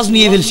ওয়াজ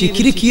নিয়ে ফেলছি।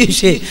 কিরে কি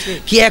হয়েছে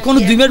কি এখনো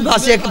 2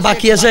 মাস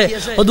বাকি আছে?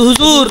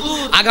 হুজুর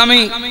আগামী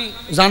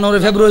জানুয়ারি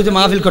ফেব্রুয়ারিতে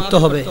মাহফিল করতে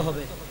হবে,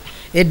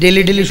 এ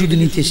ডেলি শুধু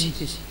নিতেছি।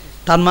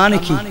 তার মানে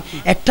কি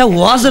একটা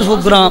ওয়াজের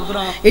প্রোগ্রাম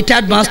এটা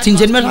অ্যাডভান্স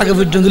 3-4 মাস আগে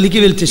পর্যন্ত লিখে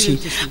ফেলতেছি।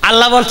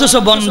 আল্লাহ বলতেছো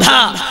বান্দা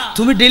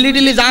তুমি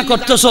ডেলি যা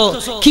করতেছো,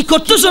 কি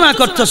করতেছো না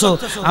করতেছো,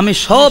 আমি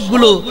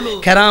সবগুলো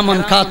কিরামান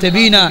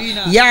কাতিবিনা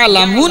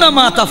ইয়ালামুনা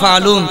মা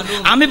তাফআলুন,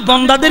 আমি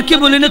বান্দাদেরকে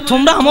বলি না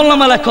তোমরা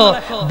আমলনামা লেখো,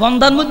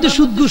 বান্দার মধ্যে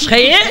সুদ ঘুষ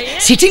খাইয়ে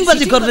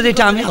সিটিংবাজি করবে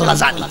এটা আমি আল্লাহ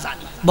জানি।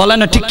 বলে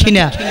না ঠিক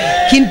কিনা।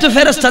 কিন্তু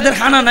ফেরেশতাদের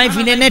খানা নাই,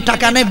 ফিনে নেই,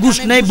 টাকা নেই, ঘুষ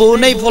নেই, বউ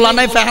নেই, ফোলা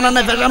নাই, ফেহানা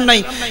নাই, ফেশন নাই।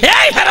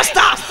 এই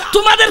ফেরেশতা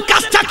তোমাদের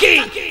কাজটা কি?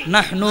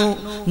 নাহনু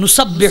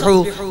নুসাব্বিহু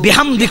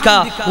বিহামদিকা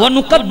ওয়া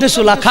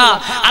নুকদ্দিসু লাকা,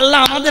 আল্লাহ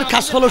আমাদের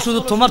কাজ হলো শুধু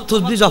তোমার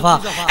তাসবিহ জপা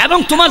এবং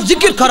তোমার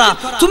জিকির করা,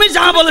 তুমি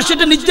যা বলো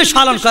সেটা নির্দেশ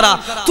পালন করা,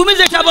 তুমি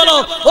যেটা বলো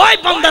ওই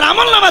বান্দার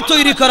আমলনামা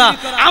তৈরি করা।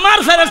 আমার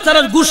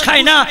ফেরেশতারা ঘুষ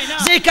খায় না,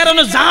 যে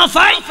কারণে যা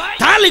পায়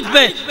তা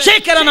লিখবে, সেই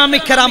কারণে আমি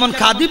কিরামান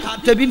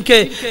কাতিবিনকে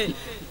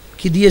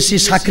কি দিয়েছি,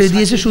 চাকরি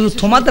দিয়েছি শুধু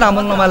তোমাদের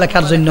আমলনামা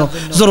লেখার জন্য।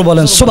 জোর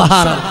বলেন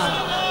সুবহানাল্লাহ।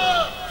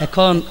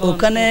 এখন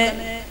ওখানে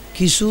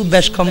কিছু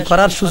বেশ কম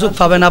করার সুযোগ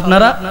পাবেন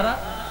আপনারা,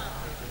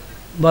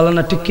 বলেন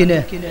না ঠিক কিনে।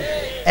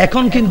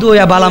 এখন কিন্তু ওই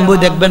বালাম বই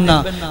দেখবেন না,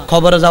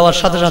 খবরে যাওয়ার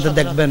সাথে সাথে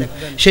দেখবেন।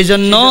 সেই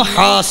জন্য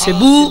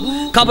হাসিবু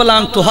কাবলা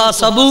আন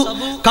তুহাসাবু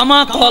কামা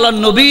ক্বালান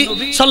নবী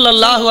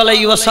সাল্লাল্লাহু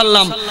আলাইহি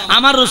ওয়াসাল্লাম,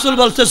 আমার রাসূল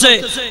বলতেছে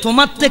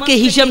তোমার থেকে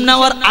হিসাব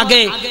নেওয়ার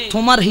আগে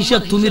তোমার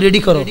হিসাব তুমি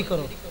রেডি করো।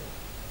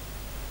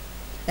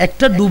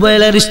 একটা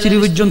ডুবাইলার স্ত্রী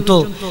পর্যন্ত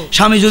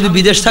স্বামী যদি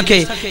বিদেশ থাকে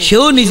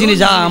সেও নিজে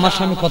নিজে আমার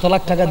স্বামী কত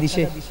লাখ টাকা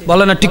দিছে,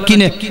 বলে না ঠিক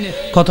কিনে,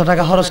 কত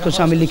টাকা খরচ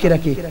করছে আমি লিখে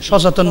রাখি,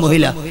 সচেতন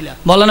মহিলা,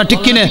 বলে না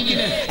ঠিক কিনে।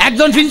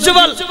 একজন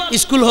প্রিন্সিপাল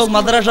স্কুল হোক,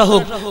 মাদ্রাসা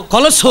হোক,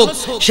 কলেজ হোক,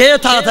 সে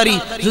তাড়াতাড়ি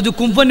যদি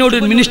কোম্পানি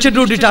অডিট, মিনিস্ট্রি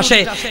অডিট আসে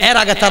এর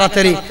আগে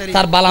তাড়াতাড়ি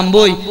তার বালাম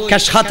বই,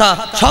 ক্যাশ খাতা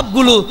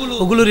সবগুলো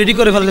ওগুলো রেডি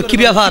করে ফেলে। কি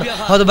ব্যাপার?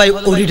 হয়তো ভাই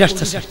অডিট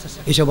আসতেছে,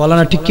 এসব বলে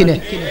না ঠিক কিনে।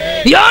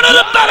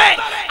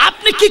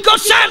 আপনি কি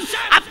করছেন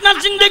আপনার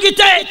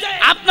জিন্দেগিতে?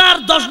 আপনার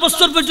 10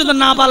 বছর পর্যন্ত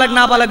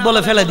নাবালেগ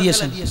বলে ফেলে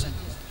দিয়েছেন,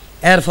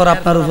 এরপর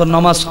আপনার উপর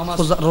নামাজ,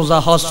 রোজা,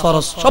 হজ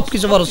ফরজ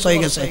সবকিছু ফরজ হয়ে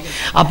গেছে।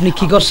 আপনি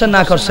কি করছেন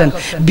না করছেন?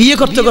 বিয়ে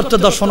করতে করতে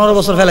 10-15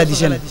 বছর ফেলে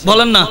দিয়েছেন,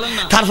 বলেন না।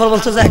 তারপর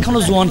বলছে যে এখনো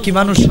জোয়ান কি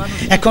মানুষ,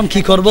 এখন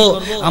কি করব,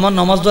 আমার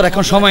নামাজ ধর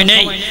এখন সময়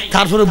নেই।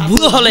 তারপরে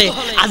বুড়ো হলে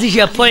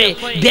আজিয়া পয়ে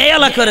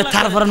বেয়ালা করে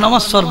তারপরে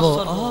নামাজ পড়বো।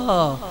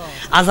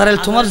 আজরাইল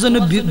তোমার জন্য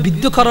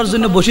বিদ্ধ করার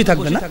জন্য বসে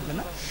থাকবে না।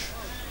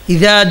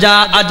 ইযা জা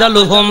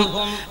আজালুহুম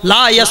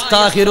লা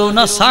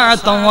ইস্তাখিরুনা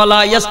সাআতান ওয়া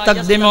লা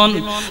ইস্তাকদিমুন,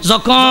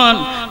 যখন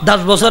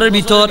 10 বছরের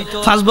ভিতর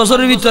 5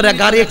 বছরের ভিতরে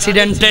গাড়ি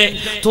অ্যাক্সিডেন্টে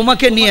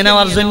তোমাকে নিয়ে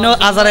নেওয়ার জন্য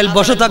আজরাইল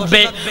বসে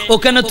থাকবে,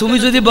 ওখানে তুমি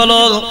যদি বলো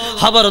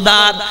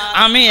খবরদার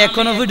আমি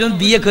এখনো পর্যন্ত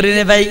বিয়ে করি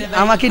না ভাই,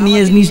 আমাকে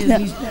নিয়ে নিস না,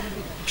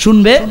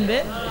 শুনবে?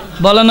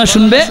 বলো না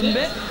শুনবে?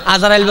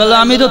 আজরাইল বলল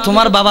আমি তো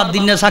তোমার বাবার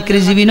দিনে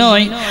চাকরিজীবী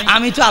নই,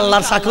 আমি তো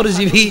আল্লাহর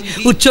চাকরিজীবী।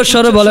 উচ্চ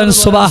স্বরে বলেন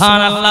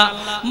সুবহানাল্লাহ।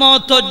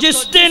 মওত জিস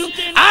দিন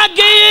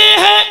আগে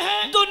হ্যায়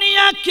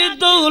दुनिया की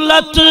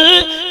दौलत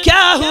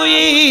क्या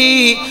हुई,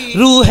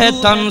 रूह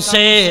तन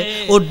से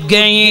उठ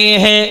गई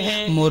है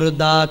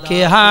मुर्दा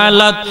की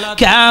हालत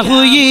क्या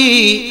हुई,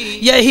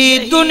 यही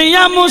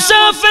दुनिया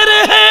मुसाफिर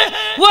है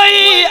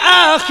वही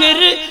आखिर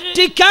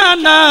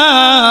ठिकाना,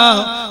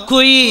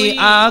 कोई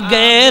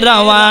आगे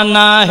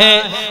रवाना है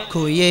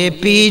कोई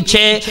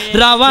पीछे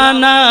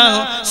रवाना,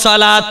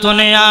 सलातुन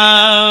या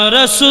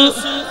रसूल।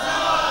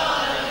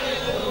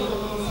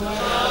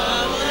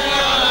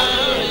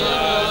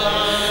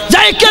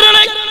 যাই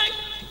কারণে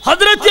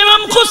হযরত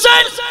ইমাম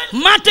হুসাইন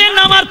মাঠে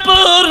নামার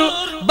পর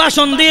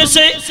ভাষণ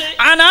দিয়েছে,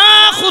 আনা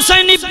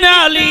হুসাইন ইবনে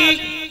আলী।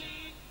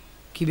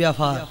 কি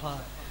ব্যাপার,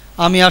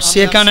 আমি আসছি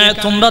এখানে,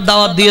 তোমরা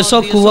দাওয়াত দিয়েছো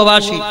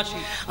কুবাবাসী,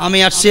 আমি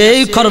আসছি এই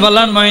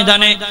কারবালার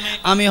ময়দানে,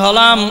 আমি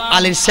হলাম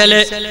আলীর ছেলে,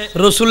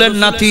 রসুলের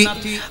নাতি,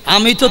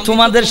 আমি তো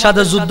তোমাদের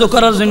সাথে যুদ্ধ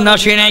করার জন্য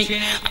আসি নাই,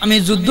 আমি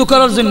যুদ্ধ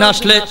করার জন্য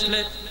আসলে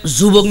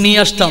যুবক নিয়ে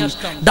আসতাম,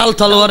 ডাল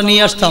তলোয়ার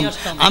নিয়ে আসতাম,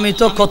 আমি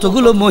তো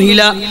কতগুলো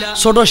মহিলা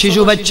ছোট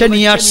শিশু বাচ্চা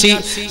নিয়ে আসছি,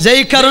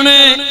 যেই কারণে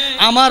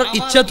আমার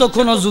ইচ্ছা তো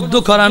কোনো যুদ্ধ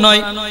করা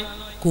নয়।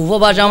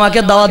 কুফাবাস আমাকে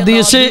দাওয়াত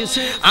দিয়েছে,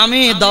 আমি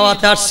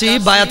দাওয়াতে আসছি,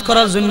 বায়াত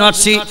করার জন্য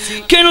আসছি,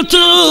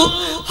 কিন্তু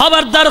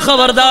খবরদার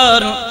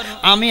খবরদার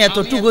আমি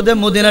এতটুকুতে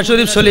মদিনা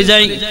শরীফ চলে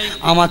যাই,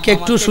 আমাকে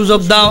একটু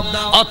সুযোগ দাও,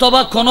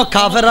 অথবা কোনো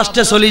কাফের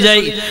রাষ্ট্রে চলে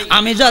যাই,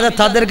 আমি যাতে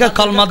তাদেরকে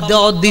কলমা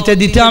দিতে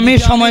দিতে আমি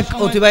সময়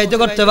অতিবাহিত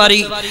করতে পারি।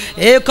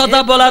 এই কথা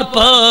বলার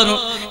পর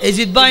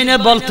এজিদ বাইনে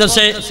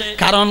বলতেছে,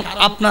 কারণ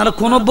আপনার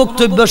কোনো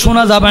বক্তব্য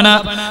শোনা যাবে না,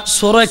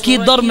 সূরা কি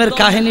ধর্মের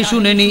কাহিনী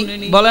শুনেনি,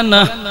 বলেন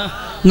না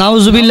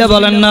নাউজুবিল্লাহ,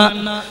 বলেন না,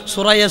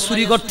 সূরায়ে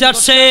চুরি করতে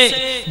আসছে,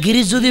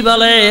 গিরিশ যদি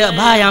বলে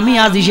ভাই আমি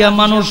আজিশা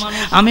মানুষ,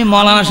 আমি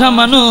মৌলানা সাহেব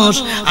মানুষ,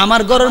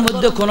 আমার ঘরের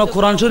মধ্যে কোনো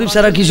কোরআন শরীফ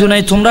ছাড়া কিছু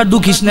নাই, তোমরা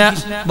ঢুকিস না,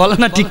 বলে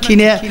না ঠিক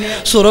কিনা,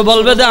 সূরা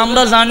বলবে যে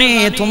আমরা জানি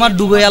তোমার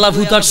ডুবে এলা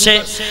ভূত আসছে,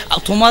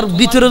 তোমার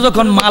ভিতরে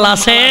যখন মাল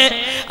আছে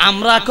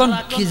আমরা এখন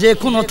কি যে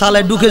কোনো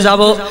তালে ঢুকে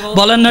যাব,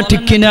 বলেন না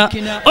ঠিক কিনা।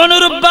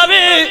 অনুরূপ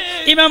ভাবে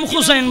ইমাম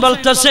হুসাইন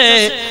বলতেছে,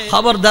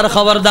 খবরদার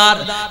খবরদার,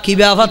 কি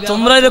ব্যাপার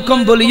তোমরা এরকম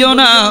বলিও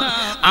না,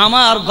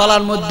 আমার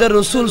গলার মধ্যে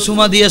রসুল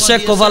সুমা দিয়েছে,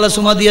 কপালে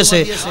সুমা দিয়েছে,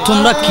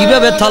 তোমরা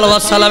কিভাবে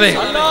তলোয়ার চালাবে।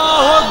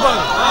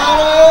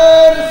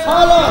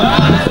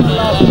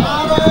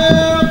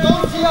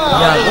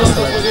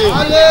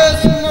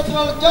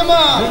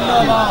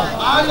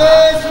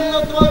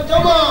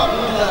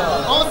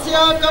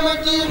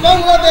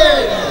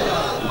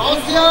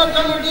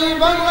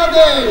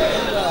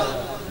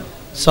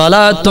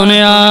 সালাতুন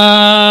ইয়া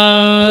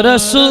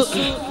রাসূল।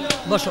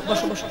 বসো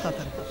বসো বসো,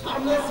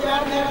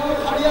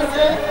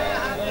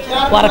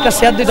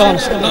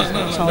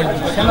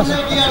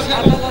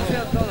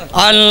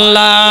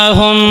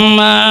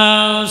 আল্লাহুম্মা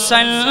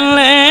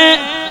সাল্লি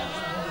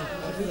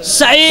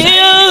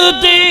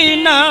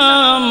সাইয়্যিদিনা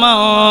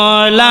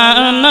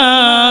মাওলানা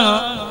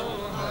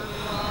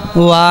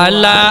ওয়া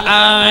আলা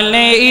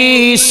আলি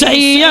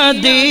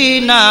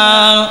সাইয়্যিদিনা।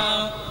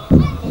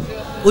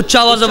 উচ্চ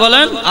আওয়াজে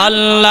বলেন,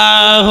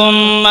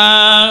 আল্লাহুম্মা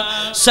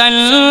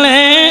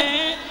সাল্লি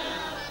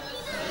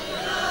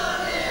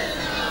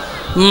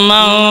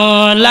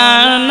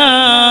মাওলানা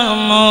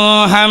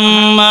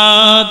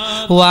মুহাম্মদ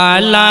ওয়া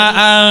আলা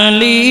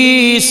আলি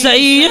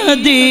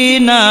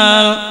সাইয়্যিদিনা।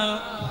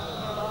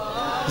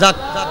 যাক,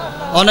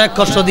 অনেক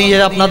কষ্ট দিয়ে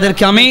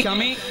আপনাদেরকে আমি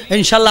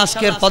ইনশাআল্লাহ,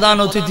 আজকের প্রধান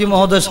অতিথি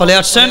মহোদয় চলে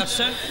আসছেন,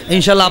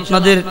 ইনশাআল্লাহ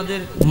আপনাদের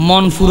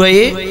মন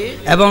ফুরাইয়ে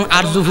এবং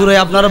আরজু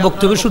ফুরাইয়ে আপনারা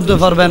বক্তব্য শুনতে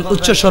পারবেন।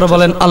 উচ্চ স্বরে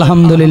বলেন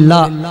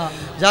আলহামদুলিল্লাহ।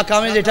 যাক,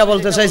 আমি যেটা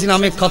বলতে চাইছিলাম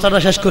আমি কথাটা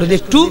শেষ করে দিই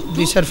একটু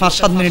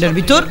 2-5-7 মিনিটের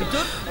ভিতর।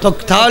 তো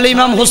তাহলে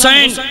ইমাম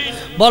হুসাইন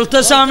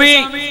বলতেছে,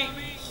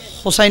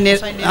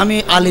 আমি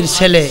আলীর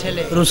ছেলে,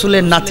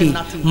 রসুলের নাতি,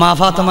 মা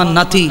ফাতেমার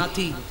নাতি,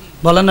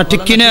 বলেন না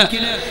ঠিক কিনা,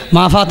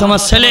 মা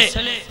ফাতেমার ছেলে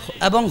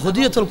এবং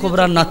হুদিয়াতুল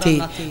কুবরার নাতি,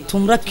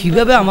 তোমরা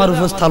কিভাবে আমার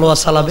উপর তলোয়ার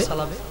চালাবে।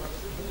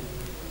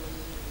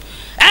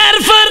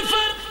 এরপর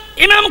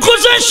ইমাম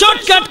হুসাইন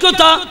শর্টকাট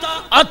কথা,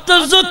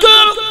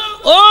 আত্মযুকুর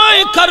ওই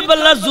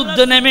কারবালার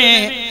যুদ্ধে নেমে,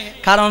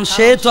 কারণ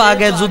সে তো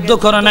আগে যুদ্ধ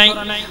করে নাই,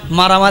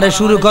 মারামারি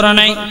শুরু করে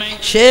নাই,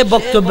 সে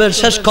বক্তব্যের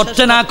শেষ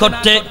করতে না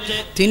করতে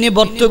তিনি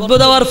বক্তব্য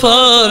দেওয়ার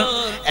পর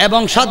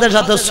এবং সাথে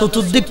সাথে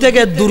চতুর্দিক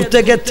থেকে দূর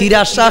থেকে তীর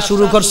আসা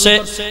শুরু করছে,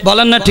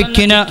 বলেন না ঠিক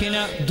কিনা,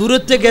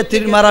 দূরের থেকে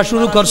তীর মারা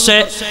শুরু করছে।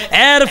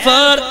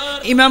 এরপর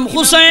ইমাম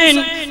হুসাইন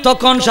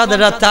তখন সাথে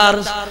তার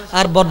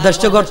আর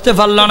বরদাস্ত করতে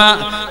পারলো না,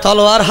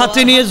 তলোয়ার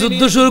হাতে নিয়ে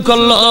যুদ্ধ শুরু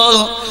করলো।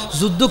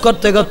 যুদ্ধ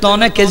করতে করতে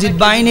অনেক কেজির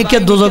বাহিনীকে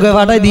দোজখে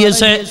পাঠাই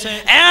দিয়েছে।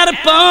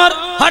 এরপর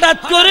হঠাৎ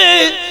করে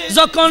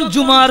যখন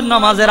জুমার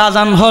নামাজের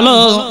আজান হলো,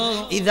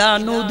 ইযা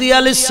নুদিয়া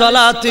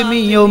লিস-সালাতি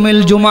মিন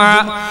ইয়াউমিল জুমআ,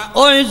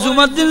 ওই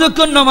জুমার দিন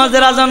যখন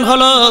নামাজের আজান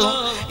হলো,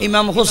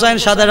 ইমাম হুসাইন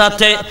সাথে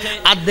রাতে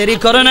আর দেরি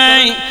করে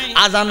নাই,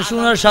 আজান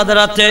শোনার সাথে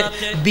রাতে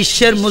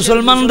বিশ্বের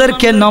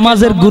মুসলমানদেরকে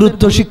নামাজের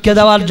গুরুত্ব শিক্ষা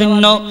দেওয়ার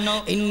জন্য,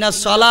 ইন্নাস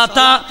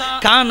সালাতা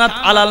কানাত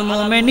আলাল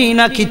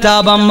মুমিনিনা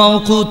কিতাবাম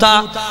মাওকুতা,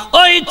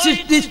 ওই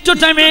নির্দিষ্ট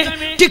টাইমে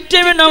ঠিক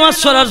টাইমে নামাজ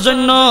পড়ার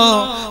জন্য,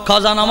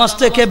 কাজা নামাজ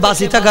থেকে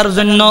বাঁচি থাকার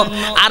জন্য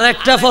আর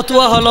একটা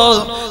ফতোয়া হলো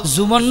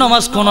জুমার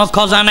নামাজ কোনো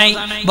কজা নাই,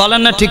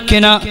 বলেন না ঠিক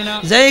কিনা?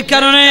 যেই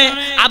কারণে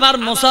আবার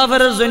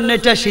মুসাফিরের জন্য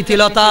এটা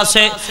শিথিলতা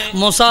আছে,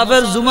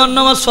 মুসাফির জুমার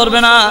নামাজ পড়বে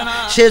না,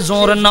 সে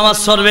জোহরের নামাজ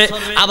পড়বে,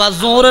 আবার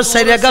জোহরের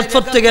 4 রাকাত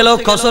পড়তে গেলেও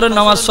কসরের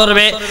নামাজ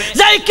পড়বে।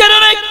 যেই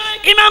কারণে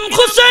ইমাম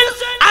হুসাইন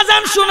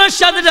আজান শোনার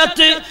সাথে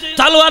সাথে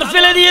তলোয়ার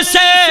ফেলে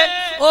দিয়েছে।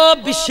 ও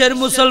বিশ্বের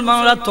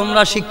মুসলমানরা,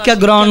 তোমরা শিক্ষা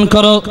গ্রহণ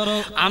করো,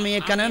 আমি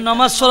এখানে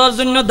নামাজ পড়ার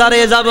জন্য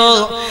দাঁড়িয়ে যাব,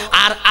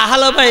 আর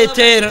আহলে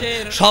বাইতের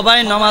সবাই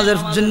নামাজের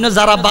জন্য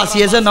যারা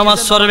বাঁচিয়েছে নামাজ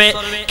পড়বে।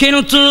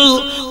 কিন্তু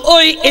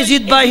ওই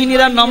এজিদ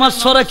বাহিনীরা নামাজ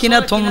পড়ে কিনা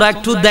তোমরা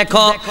একটু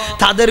দেখো,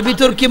 তাদের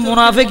ভিতর কি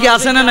মুনাফিকি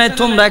আছে না নাই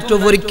তোমরা একটু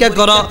পরীক্ষা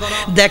করো।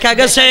 দেখা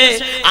গেছে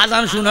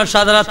আজান শোনার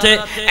সাথে সাথে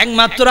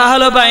একমাত্র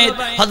আহলে বাইত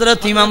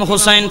হযরত ইমাম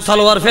হুসাইন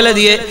তলোয়ার ফেলে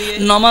দিয়ে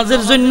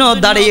নামাজের জন্য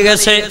দাঁড়িয়ে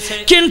গেছে,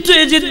 কিন্তু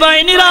এজিদ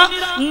বাহিনীরা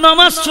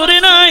নামাজ পড়ে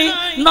নাই,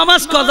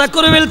 নামাজ কাজা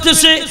করে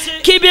ফেলতেছে।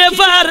 কি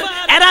ব্যাপার?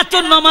 এরা তো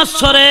নামাজ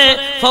পড়ে।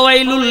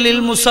 ফাওয়াইলুল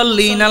লিল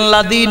মুসাল্লিন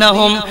আল্লাযীনা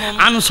হুম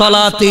আন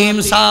সালাতিহিম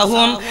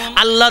সাহুন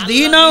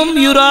আল্লাযীনা হুম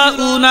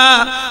ইউরাউনা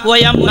ওয়া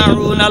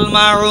ইয়ামনাউনাল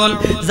মাউন।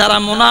 যারা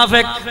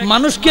মুনাফিক,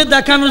 মানুষকে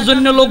দেখানোর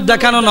জন্য, লোক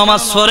দেখানো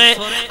নামাজ পড়ে,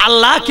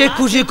 আল্লাহকে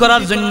খুশি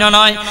করার জন্য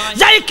নয়।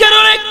 যাই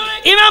কারণে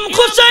ইমাম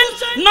হুসাইন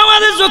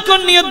নামাজে যখন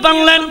নিয়ত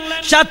বাঁধলেন,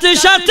 সাথে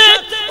সাথে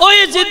ওই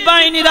জিদ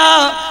বাহিনীরা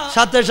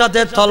সাথে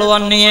সাথে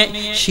তলোয়ার নিয়ে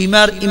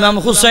সীমার ইমাম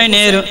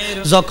হুসাইনের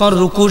যখন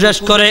রুকু শেষ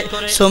করে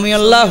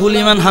সামিআল্লাহু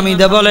লিমান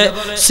হামিদা বলে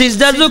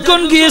সিজদা যখন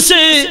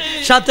গিয়েছে,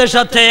 সাথে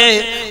সাথে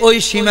ওই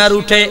সীমার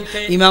উঠে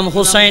ইমাম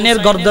হুসাইনের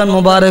গর্দন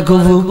মোবারক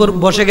উপর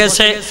বসে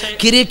গেছে।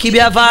 কিরে কি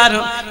ব্যাপার?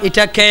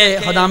 এটাকে?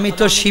 আমি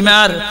তো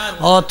সীমার।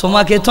 ও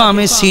তোমাকে তো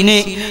আমি চিনি,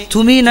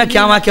 তুমি নাকি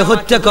আমাকে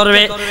হত্যা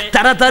করবে?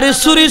 তাড়াতাড়ি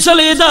ছুরি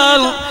চালিয়ে দাও।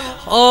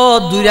 ও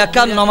 2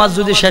 রাকাত নামাজ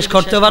যদি শেষ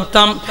করতে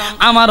পারতাম,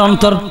 আমার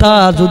অন্তরটা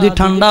যদি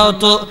ঠান্ডা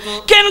হতো।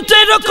 কিন্তু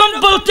এরকম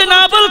বলতে না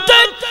বলতে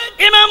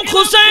ইমাম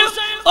হুসাইন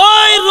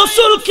ওই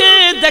রাসূলকে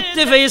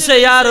দেখতে পেয়েছে।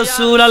 ইয়া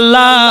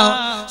রাসূলুল্লাহ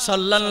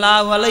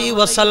সাল্লাল্লাহু আলাইহি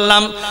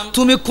ওয়াসাল্লাম,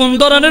 তুমি কোন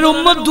ধরনের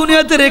উম্মত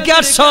দুনিয়াতে রেখে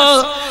আসছো?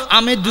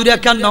 আমি 2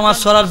 রাকাত নামাজ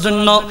পড়ার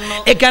জন্য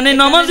এখানে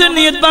নামাজের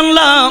নিয়ত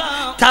বাঁধলাম,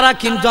 তারা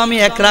কিন্তু আমি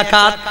 1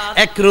 রাকাত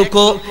 1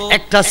 রুকু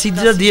 1টা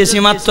সিজদা দিয়েছি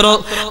মাত্র,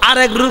 আর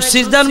 1 রুকু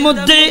সিজদার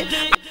মধ্যে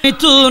আমি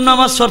তো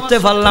নামাজ পড়তে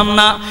পারলাম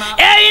না।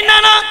 এই না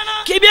না,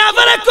 কি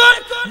ব্যাপার? এখন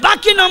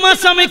বাকি নামাজ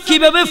আমি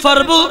কিভাবে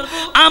পড়বো?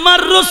 আমার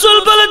রাসূল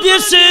বলে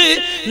দিয়েছে,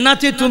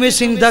 নাতি তুমি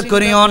চিন্তা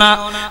করিও না,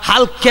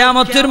 হাল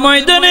কিয়ামতের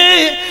ময়দানে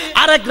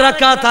 1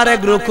 রাকাত আর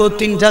 1 রুকু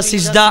 3টা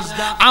সিজদা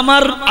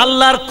আমার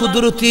আল্লাহর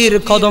কুদরতির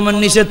কদমের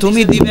নিচে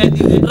তুমি দিবে।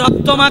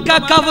 রক্তমাখা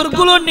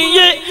কাপড়গুলো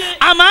নিয়ে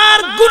আমার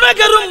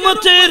গুনাহগার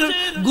উম্মতের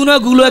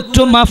গুনাহগুলো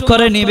একটু মাফ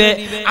করে নিবে।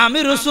 আমি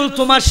রাসূল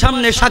তোমার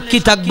সামনে সাক্ষী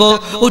থাকবো।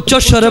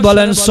 উচ্চস্বরে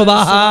বলেন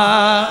সুবহান।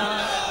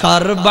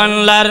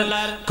 কারবালার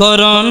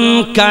করুণ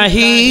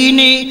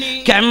কাহিনী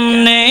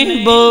কেমনে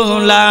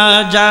বলা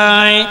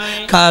যায়?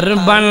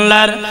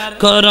 কারবালার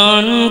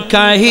করুণ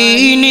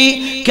কাহিনী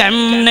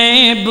কেমনে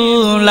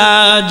বলা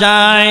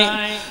যায়?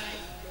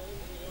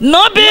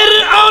 নবীর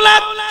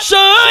আওলাদ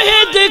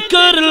শহীদ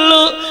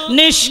করলো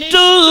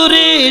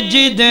নিষ্ঠুরে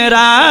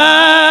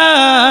জিদরায়।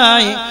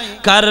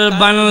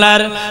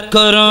 কারবালার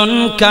করুণ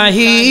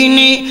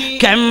কাহিনী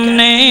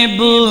কেমনে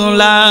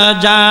ভুলা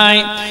যায়?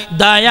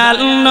 দয়াল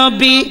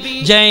নবী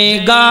যেই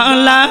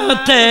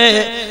গলাতে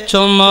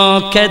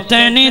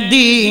চমকেতেন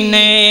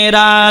দিনে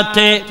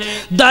রাতে,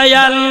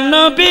 দয়াল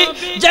নবী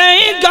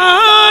যেই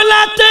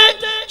গলাতে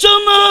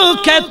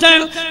চমকেতেন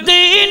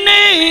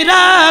দিনে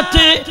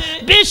রাতে।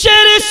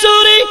 বিষের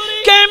সুরি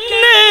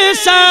কেমনে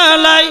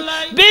সালাই,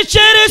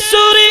 বিষের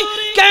সুরি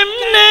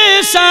কেমনে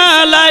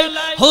সালাই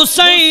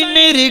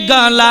হুসাইনের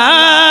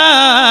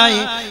গলায়।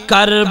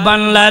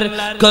 কারবালার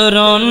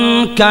করুণ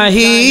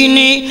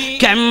কাহিনী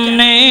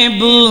কেমনে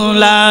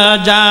ভুলা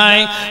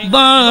যায়?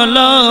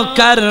 বলো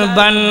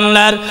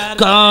কারবালার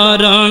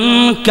করুণ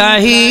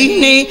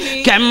কাহিনী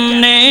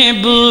কেমনে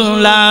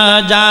ভুলা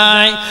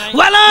যায়?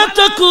 ওয়ালা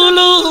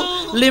তাকুলু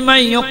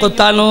লিমান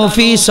ইউকতালু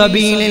ফি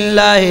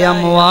সাবিলিল্লাহি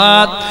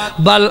আমওয়াত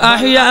বাল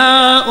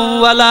আহইয়াউ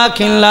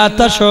ওয়ালাকিন লা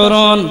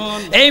তাশউরুন।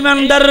 এই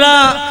ইমানদাররা,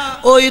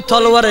 ওই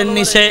তলোয়ারের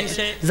নিচে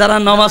যারা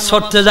নামাজ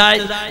পড়তে যায়,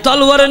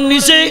 তলোয়ারের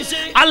নিচে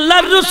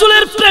আল্লাহর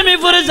রাসূলের প্রেমে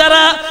পড়ে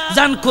যারা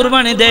জান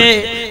কুরবানি দেয়,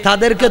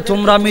 তাদেরকে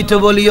তোমরা মৃত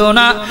বলিও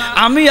না।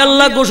 আমি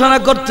আল্লাহ ঘোষণা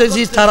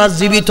করতেছি তারা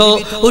জীবিত।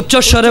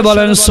 উচ্চস্বরে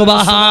বলেন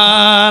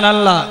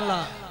সুবহানাল্লাহ।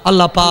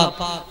 আল্লাহ পাক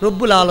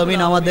রব্বুল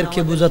আলামিন আমাদেরকে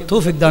বুঝার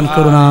তৌফিক দান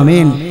করুন,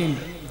 আমিন।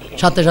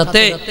 সাথে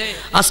সাথে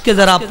আজকে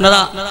যারা আপনারা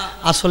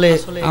আসলে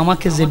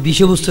আমাকে যে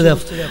বিষয়বস্তু দেন,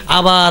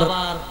 আবার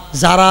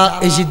যারা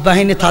এজিদ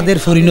বাহিনী তাদের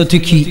পরিণতি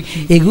কি,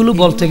 এগুলো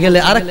বলতে গেলে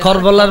আরে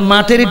কারবালার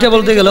মাঠের ইটা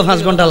বলতে গেলে 5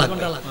 ঘন্টা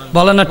লাগবে,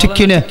 বলে না ঠিক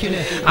কিনা?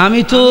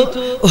 আমি তো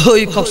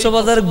ওই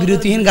কক্সবাজার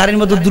বিরতিহীন গাড়ির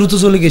মধ্যে দ্রুত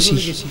চলে গেছি,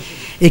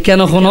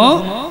 এখানে কোনো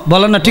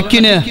বলে না ঠিক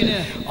কিনা?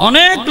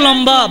 অনেক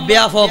লম্বা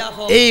ব্যাপক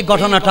এই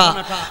ঘটনাটা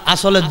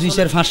আসলে 2,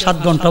 4, 5, 7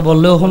 ঘন্টা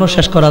বললেও কোনো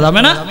শেষ করা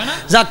যাবে না।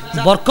 যাক,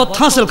 বরকত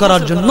হাসিল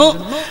করার জন্য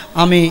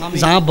আমি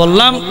যা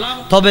বললাম,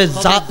 তবে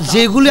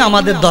যেগুলি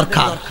আমাদের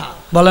দরকার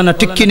বলে না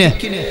ঠিক কিনে?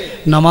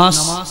 নামাজ,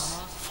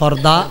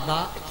 ফরদা,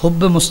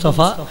 হুব্বে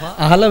মুস্তাফা,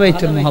 আহলে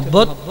বাইতের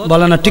মুহাব্বত,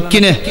 বলে না ঠিক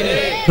কিনে?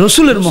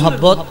 রসুলের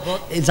মুহাব্বত,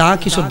 যা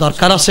কিছু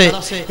দরকার আছে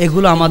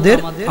এগুলো আমাদের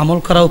আমল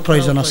করাও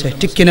প্রয়োজন আছে,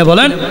 ঠিক কিনে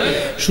বলেন?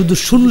 শুধু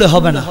শুনলে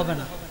হবে না,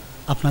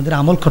 আপনাদের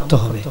আমল করতে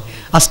হবে।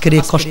 আজকের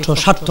এই কষ্ট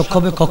সার্থক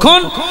হবে কখন?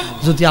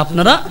 যদি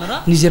আপনারা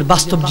নিজের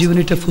বাস্তব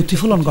জীবনীতে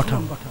প্রতিফলন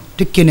ঘটান,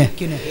 ঠিক কিনে?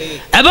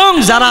 এবং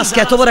যারা আজকে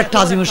এত বড় একটা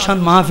আজিমুশান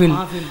মাহফিল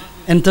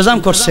ইন্তজাম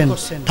করছেন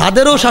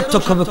তাদেরও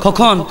সার্থক হবে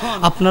কখন?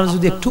 আপনারা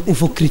যদি একটু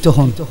উপকৃত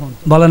হন,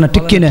 বলে না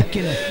ঠিক কিনে?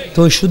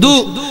 তো শুধু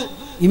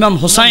ইমাম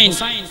হোসাইন,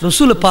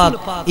 রসুল পাক,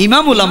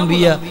 ইমামুল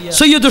আম্বিয়া,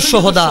 সৈয়দুস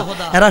শুহাদা,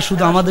 এরা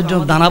শুধু আমাদের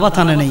জন্য দানা ভাত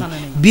আনে নাই,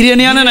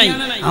 বিরিয়ানি আনে নাই,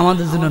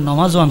 আমাদের জন্য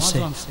নামাজও আনছে,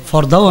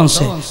 ফরদাও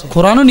আনছে,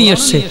 কোরআনও নিয়ে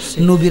আসছে,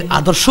 নবীর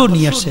আদর্শও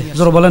নিয়ে আসছে।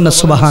 জোরে বলেন না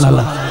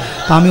সুবহানাল্লাহ।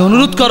 তো আমি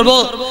অনুরোধ করব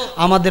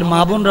আমাদের মা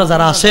বোনরা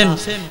যারা আছেন,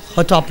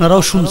 হয়তো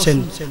আপনারাও শুনছেন,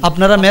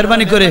 আপনারা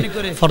মেহরবানি করে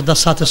ফরদার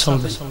সাথে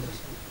চলবেন,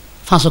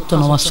 5 ওয়াক্ত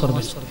নামাজ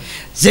পড়বেন।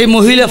 যে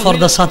মহিলা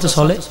ফরদার সাথে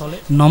চলে,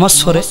 নামাজ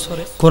পড়ে,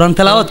 কোরআন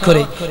তেলাওয়াত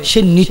করে, সে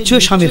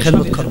নিশ্চয়ই স্বামীর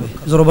খেদমত করবে।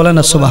 জোরে বলেন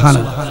না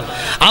সুবহানাল্লাহ।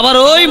 আবার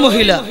ওই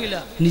মহিলা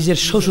নিজের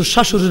শ্বশুর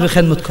শাশুড়ির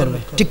খেদমত করবে,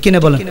 ঠিক কিনা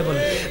বলেন?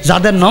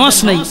 যাদের নামাজ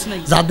নেই,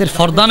 যাদের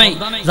ফরদা নেই,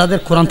 যাদের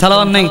কোরআন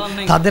তেলাওয়াত নেই,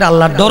 তাদের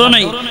আল্লাহর ডর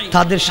নেই,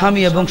 তাদের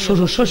স্বামী এবং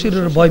শ্বশুর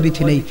শাশুড়ির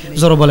ভয়ভীতি নেই।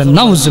 জোরে বলেন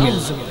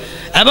নাউজুবিল্লাহ।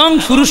 এবং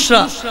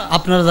পুরুষরা,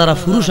 আপনারা যারা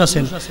পুরুষ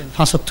আছেন,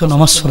 5 ওয়াক্ত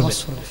নামাজ পড়বেন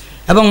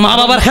এবং মা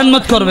বাবার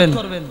খেদমত করবেন।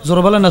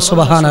 জোরে বলেন না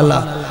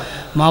সুবহানাল্লাহ।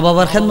 মা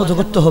বাবার খেদমত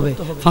করতে হবে,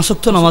 5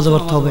 ওয়াক্ত নামাজ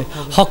পড়তে হবে,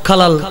 হক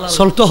হালাল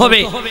চলতে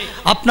হবে,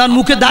 আপনার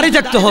মুখে দাড়ি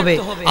থাকতে হবে,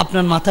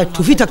 আপনার মাথায়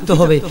টুপি থাকতে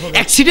হবে।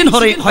 অ্যাক্সিডেন্ট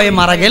হয়ে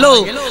মারা গেলেও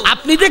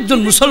আপনি একজন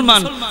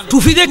মুসলমান,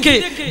 টুপি দেখে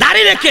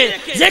দাড়ি রেখে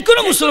যে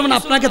কোনো মুসলমান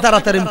আপনাকে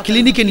তাড়াতাড়ি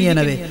ক্লিনিকে নিয়ে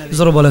নেবে।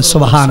 জোরে বলেন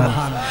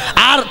সুবহানাল্লাহ।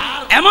 আর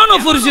এমন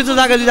অপরিচিত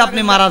জায়গায় যদি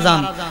আপনি মারা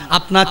যান,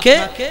 আপনাকে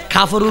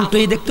কাফর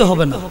উল্টোই দেখতে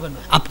হবে না,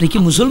 আপনি কি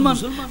মুসলমান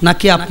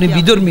নাকি আপনি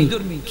বিধর্মী,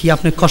 কি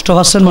আপনি কষ্ট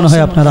পাচ্ছেন মনে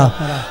হয় আপনারা?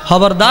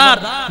 খবরদার,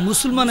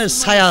 মুসলমানের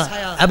ছায়া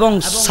এবং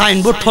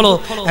সাইনবোর্ড হলো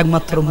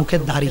একমাত্র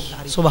মুখের দাড়ি।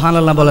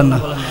 সুবহানাল্লাহ বলেন না?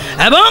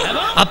 এবং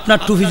আপনার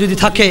টুপি যদি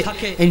থাকে,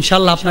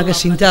 ইনশাআল্লাহ আপনাকে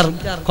চিন্তার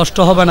কষ্ট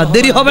হবে না,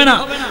 দেরি হবে না,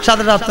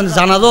 সাথে আপনি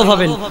জানাজাও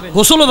পাবেন,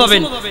 গোসলও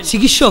পাবেন,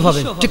 চিকিৎসাও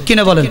পাবেন, ঠিক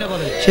কিনা বলেন?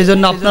 সেই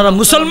জন্য আপনারা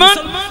মুসলমান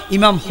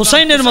ইমাম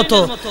হুসাইনের মতো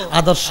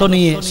আদর্শ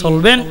নিয়ে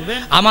চলবেন।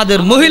 আমাদের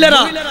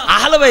মহিলারা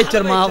আহলে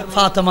বাইতের মা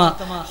ফাতেমা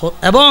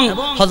এবং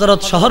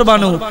হযরত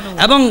শহরবানু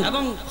এবং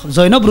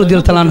জয়নব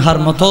রাদিয়াল্লাহু আনহার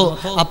মতো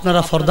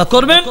আপনারা ফরদা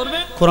করবেন,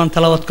 কোরআন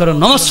তেলাওয়াত করেন,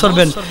 নামাজ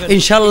পড়বেন।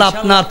 ইনশাআল্লাহ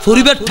আপনার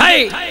পরিবারটাই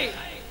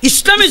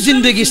ইসলামী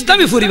জিন্দেগি,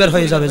 ইসলামী পরিবার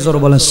হয়ে যাবে। জোরে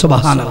বলেন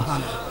সুবহানাল্লাহ।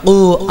 ও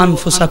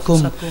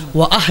আনফুসাকুম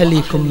ওয়া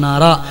আহলিকুম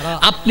নারা,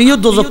 আপনিও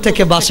দোজখ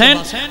থেকে বাঁচেন,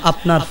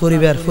 আপনার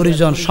পরিবার,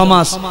 পরিজন,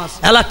 সমাজ,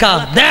 এলাকা,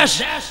 দেশ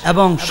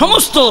এবং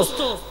সমস্ত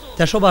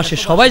দেশবাসী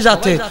সবাই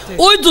যাতে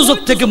ওই দোজখ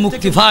থেকে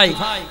মুক্তি পায়,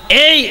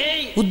 এই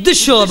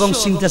উদ্দেশ্য এবং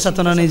চিন্তা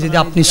চেতনা নিয়ে যদি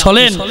আপনি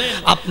চলেন,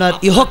 আপনার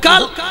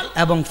ইহকাল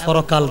এবং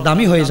পরকাল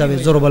দামি হয়ে যাবে।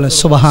 জোরে বলেন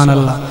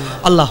সুবহানাল্লাহ।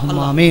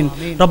 আল্লাহুম্মা আমিন।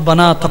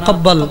 রব্বানা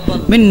তাকাব্বাল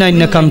মিন্না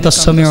ইন্নাকা আনতাস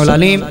সামিউল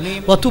আলিম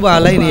ওয়া তুব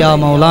আলাইনা ইয়া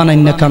মাওলানা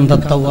ইন্নাকা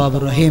আনতাত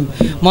তাওয়াবুর রহিম।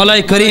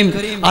 মওলাই করিম,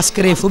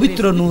 আজকের এই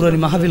পবিত্র নূরানি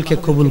মাহফিলকে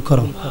কবুল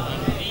করো।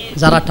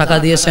 যারা টাকা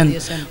দিয়েছেন,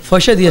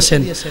 পয়সা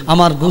দিয়েছেন,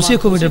 আমার গুছিয়ে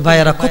কমিটির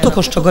ভাইয়েরা কত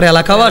কষ্ট করে,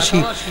 এলাকাবাসী,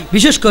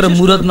 বিশেষ করে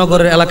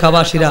মুরাদনগরের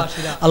এলাকাবাসীরা,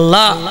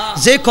 আল্লাহ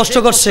যে কষ্ট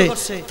করছে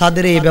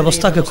তাদের এই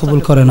ব্যবস্থাকে কবুল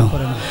করে নাও।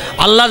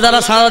 আল্লাহ যারা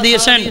সাড়া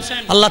দিয়েছেন,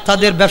 আল্লাহ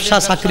তাদের ব্যবসা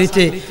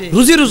চাকরিতে,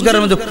 রুজি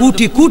রোজগারের মধ্যে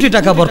কোটি কোটি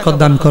টাকা বরকত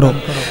দান করো।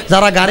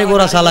 যারা গাড়ি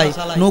ঘোড়া চালায়,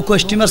 নৌকো,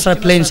 স্টিমার চালায়,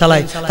 প্লেন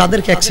চালায়,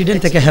 তাদেরকে অ্যাক্সিডেন্ট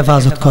থেকে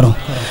হেফাজত করো।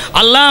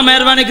 আল্লাহ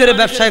মেহরবানি করে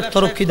ব্যবসায়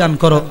তরক্কি দান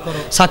করো,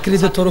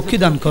 চাকরিতে তরক্কি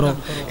দান করো।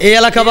 এই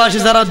এলাকাবাসী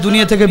যারা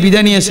দুনিয়া থেকে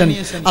বিদায় নিয়েছেন,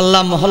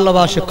 আল্লাহ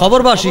মহল্লাবাসী,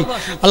 কবরবাসী,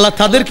 আল্লাহ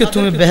তাদেরকে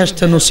তুমি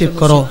বেহেশতে নসিব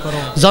করো,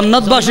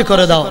 জান্নাতবাসী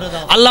করে দাও।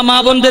 আল্লাহ মা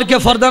বোনদেরকে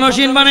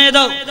ফরদানশীন বানিয়ে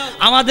দাও।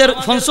 আমাদের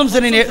 5ম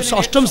শ্রেণী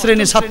 8ম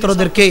শ্রেণীর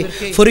ছাত্রদেরকে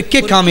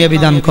পরীক্ষায় কামিয়াবি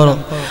দান করো।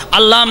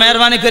 আল্লাহ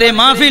মেহরবানি করে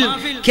মাহফিল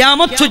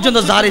কিয়ামত পর্যন্ত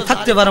জারি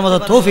থাকতে পারার মতো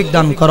তৌফিক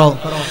দান করো।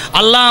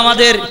 আল্লাহ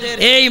আমাদের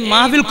এই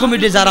মাহফিল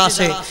কমিটি যারা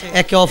আছে,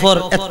 একে অপর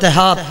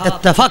ইত্তেহাদ,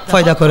 ইত্তেফাক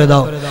পয়দা করে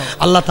দাও।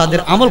 আল্লাহ তাদের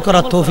আমল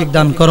করার তৌফিক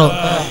দান করো।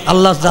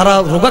 আল্লাহ যারা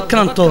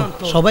রোগাক্রান্ত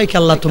সবাইকে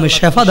আল্লাহ তুমি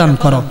শেফা দান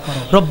করো।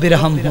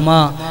 রব্বিরহামহুমা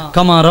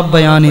কামা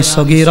রব্বায়ানি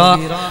সগীরা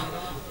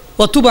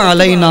وتب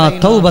علينا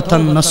توبة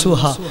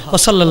نصوحا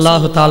وصلى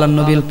الله تعالى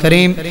النبي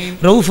الكريم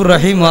رؤوف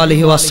الرحيم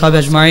وآله وصحبه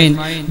أجمعين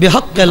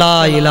بحق لا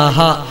إله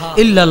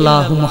إلا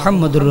الله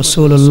محمد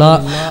رسول الله.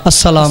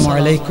 السلام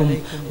عليكم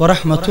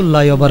ورحمة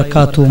الله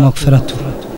وبركاته ومغفرته.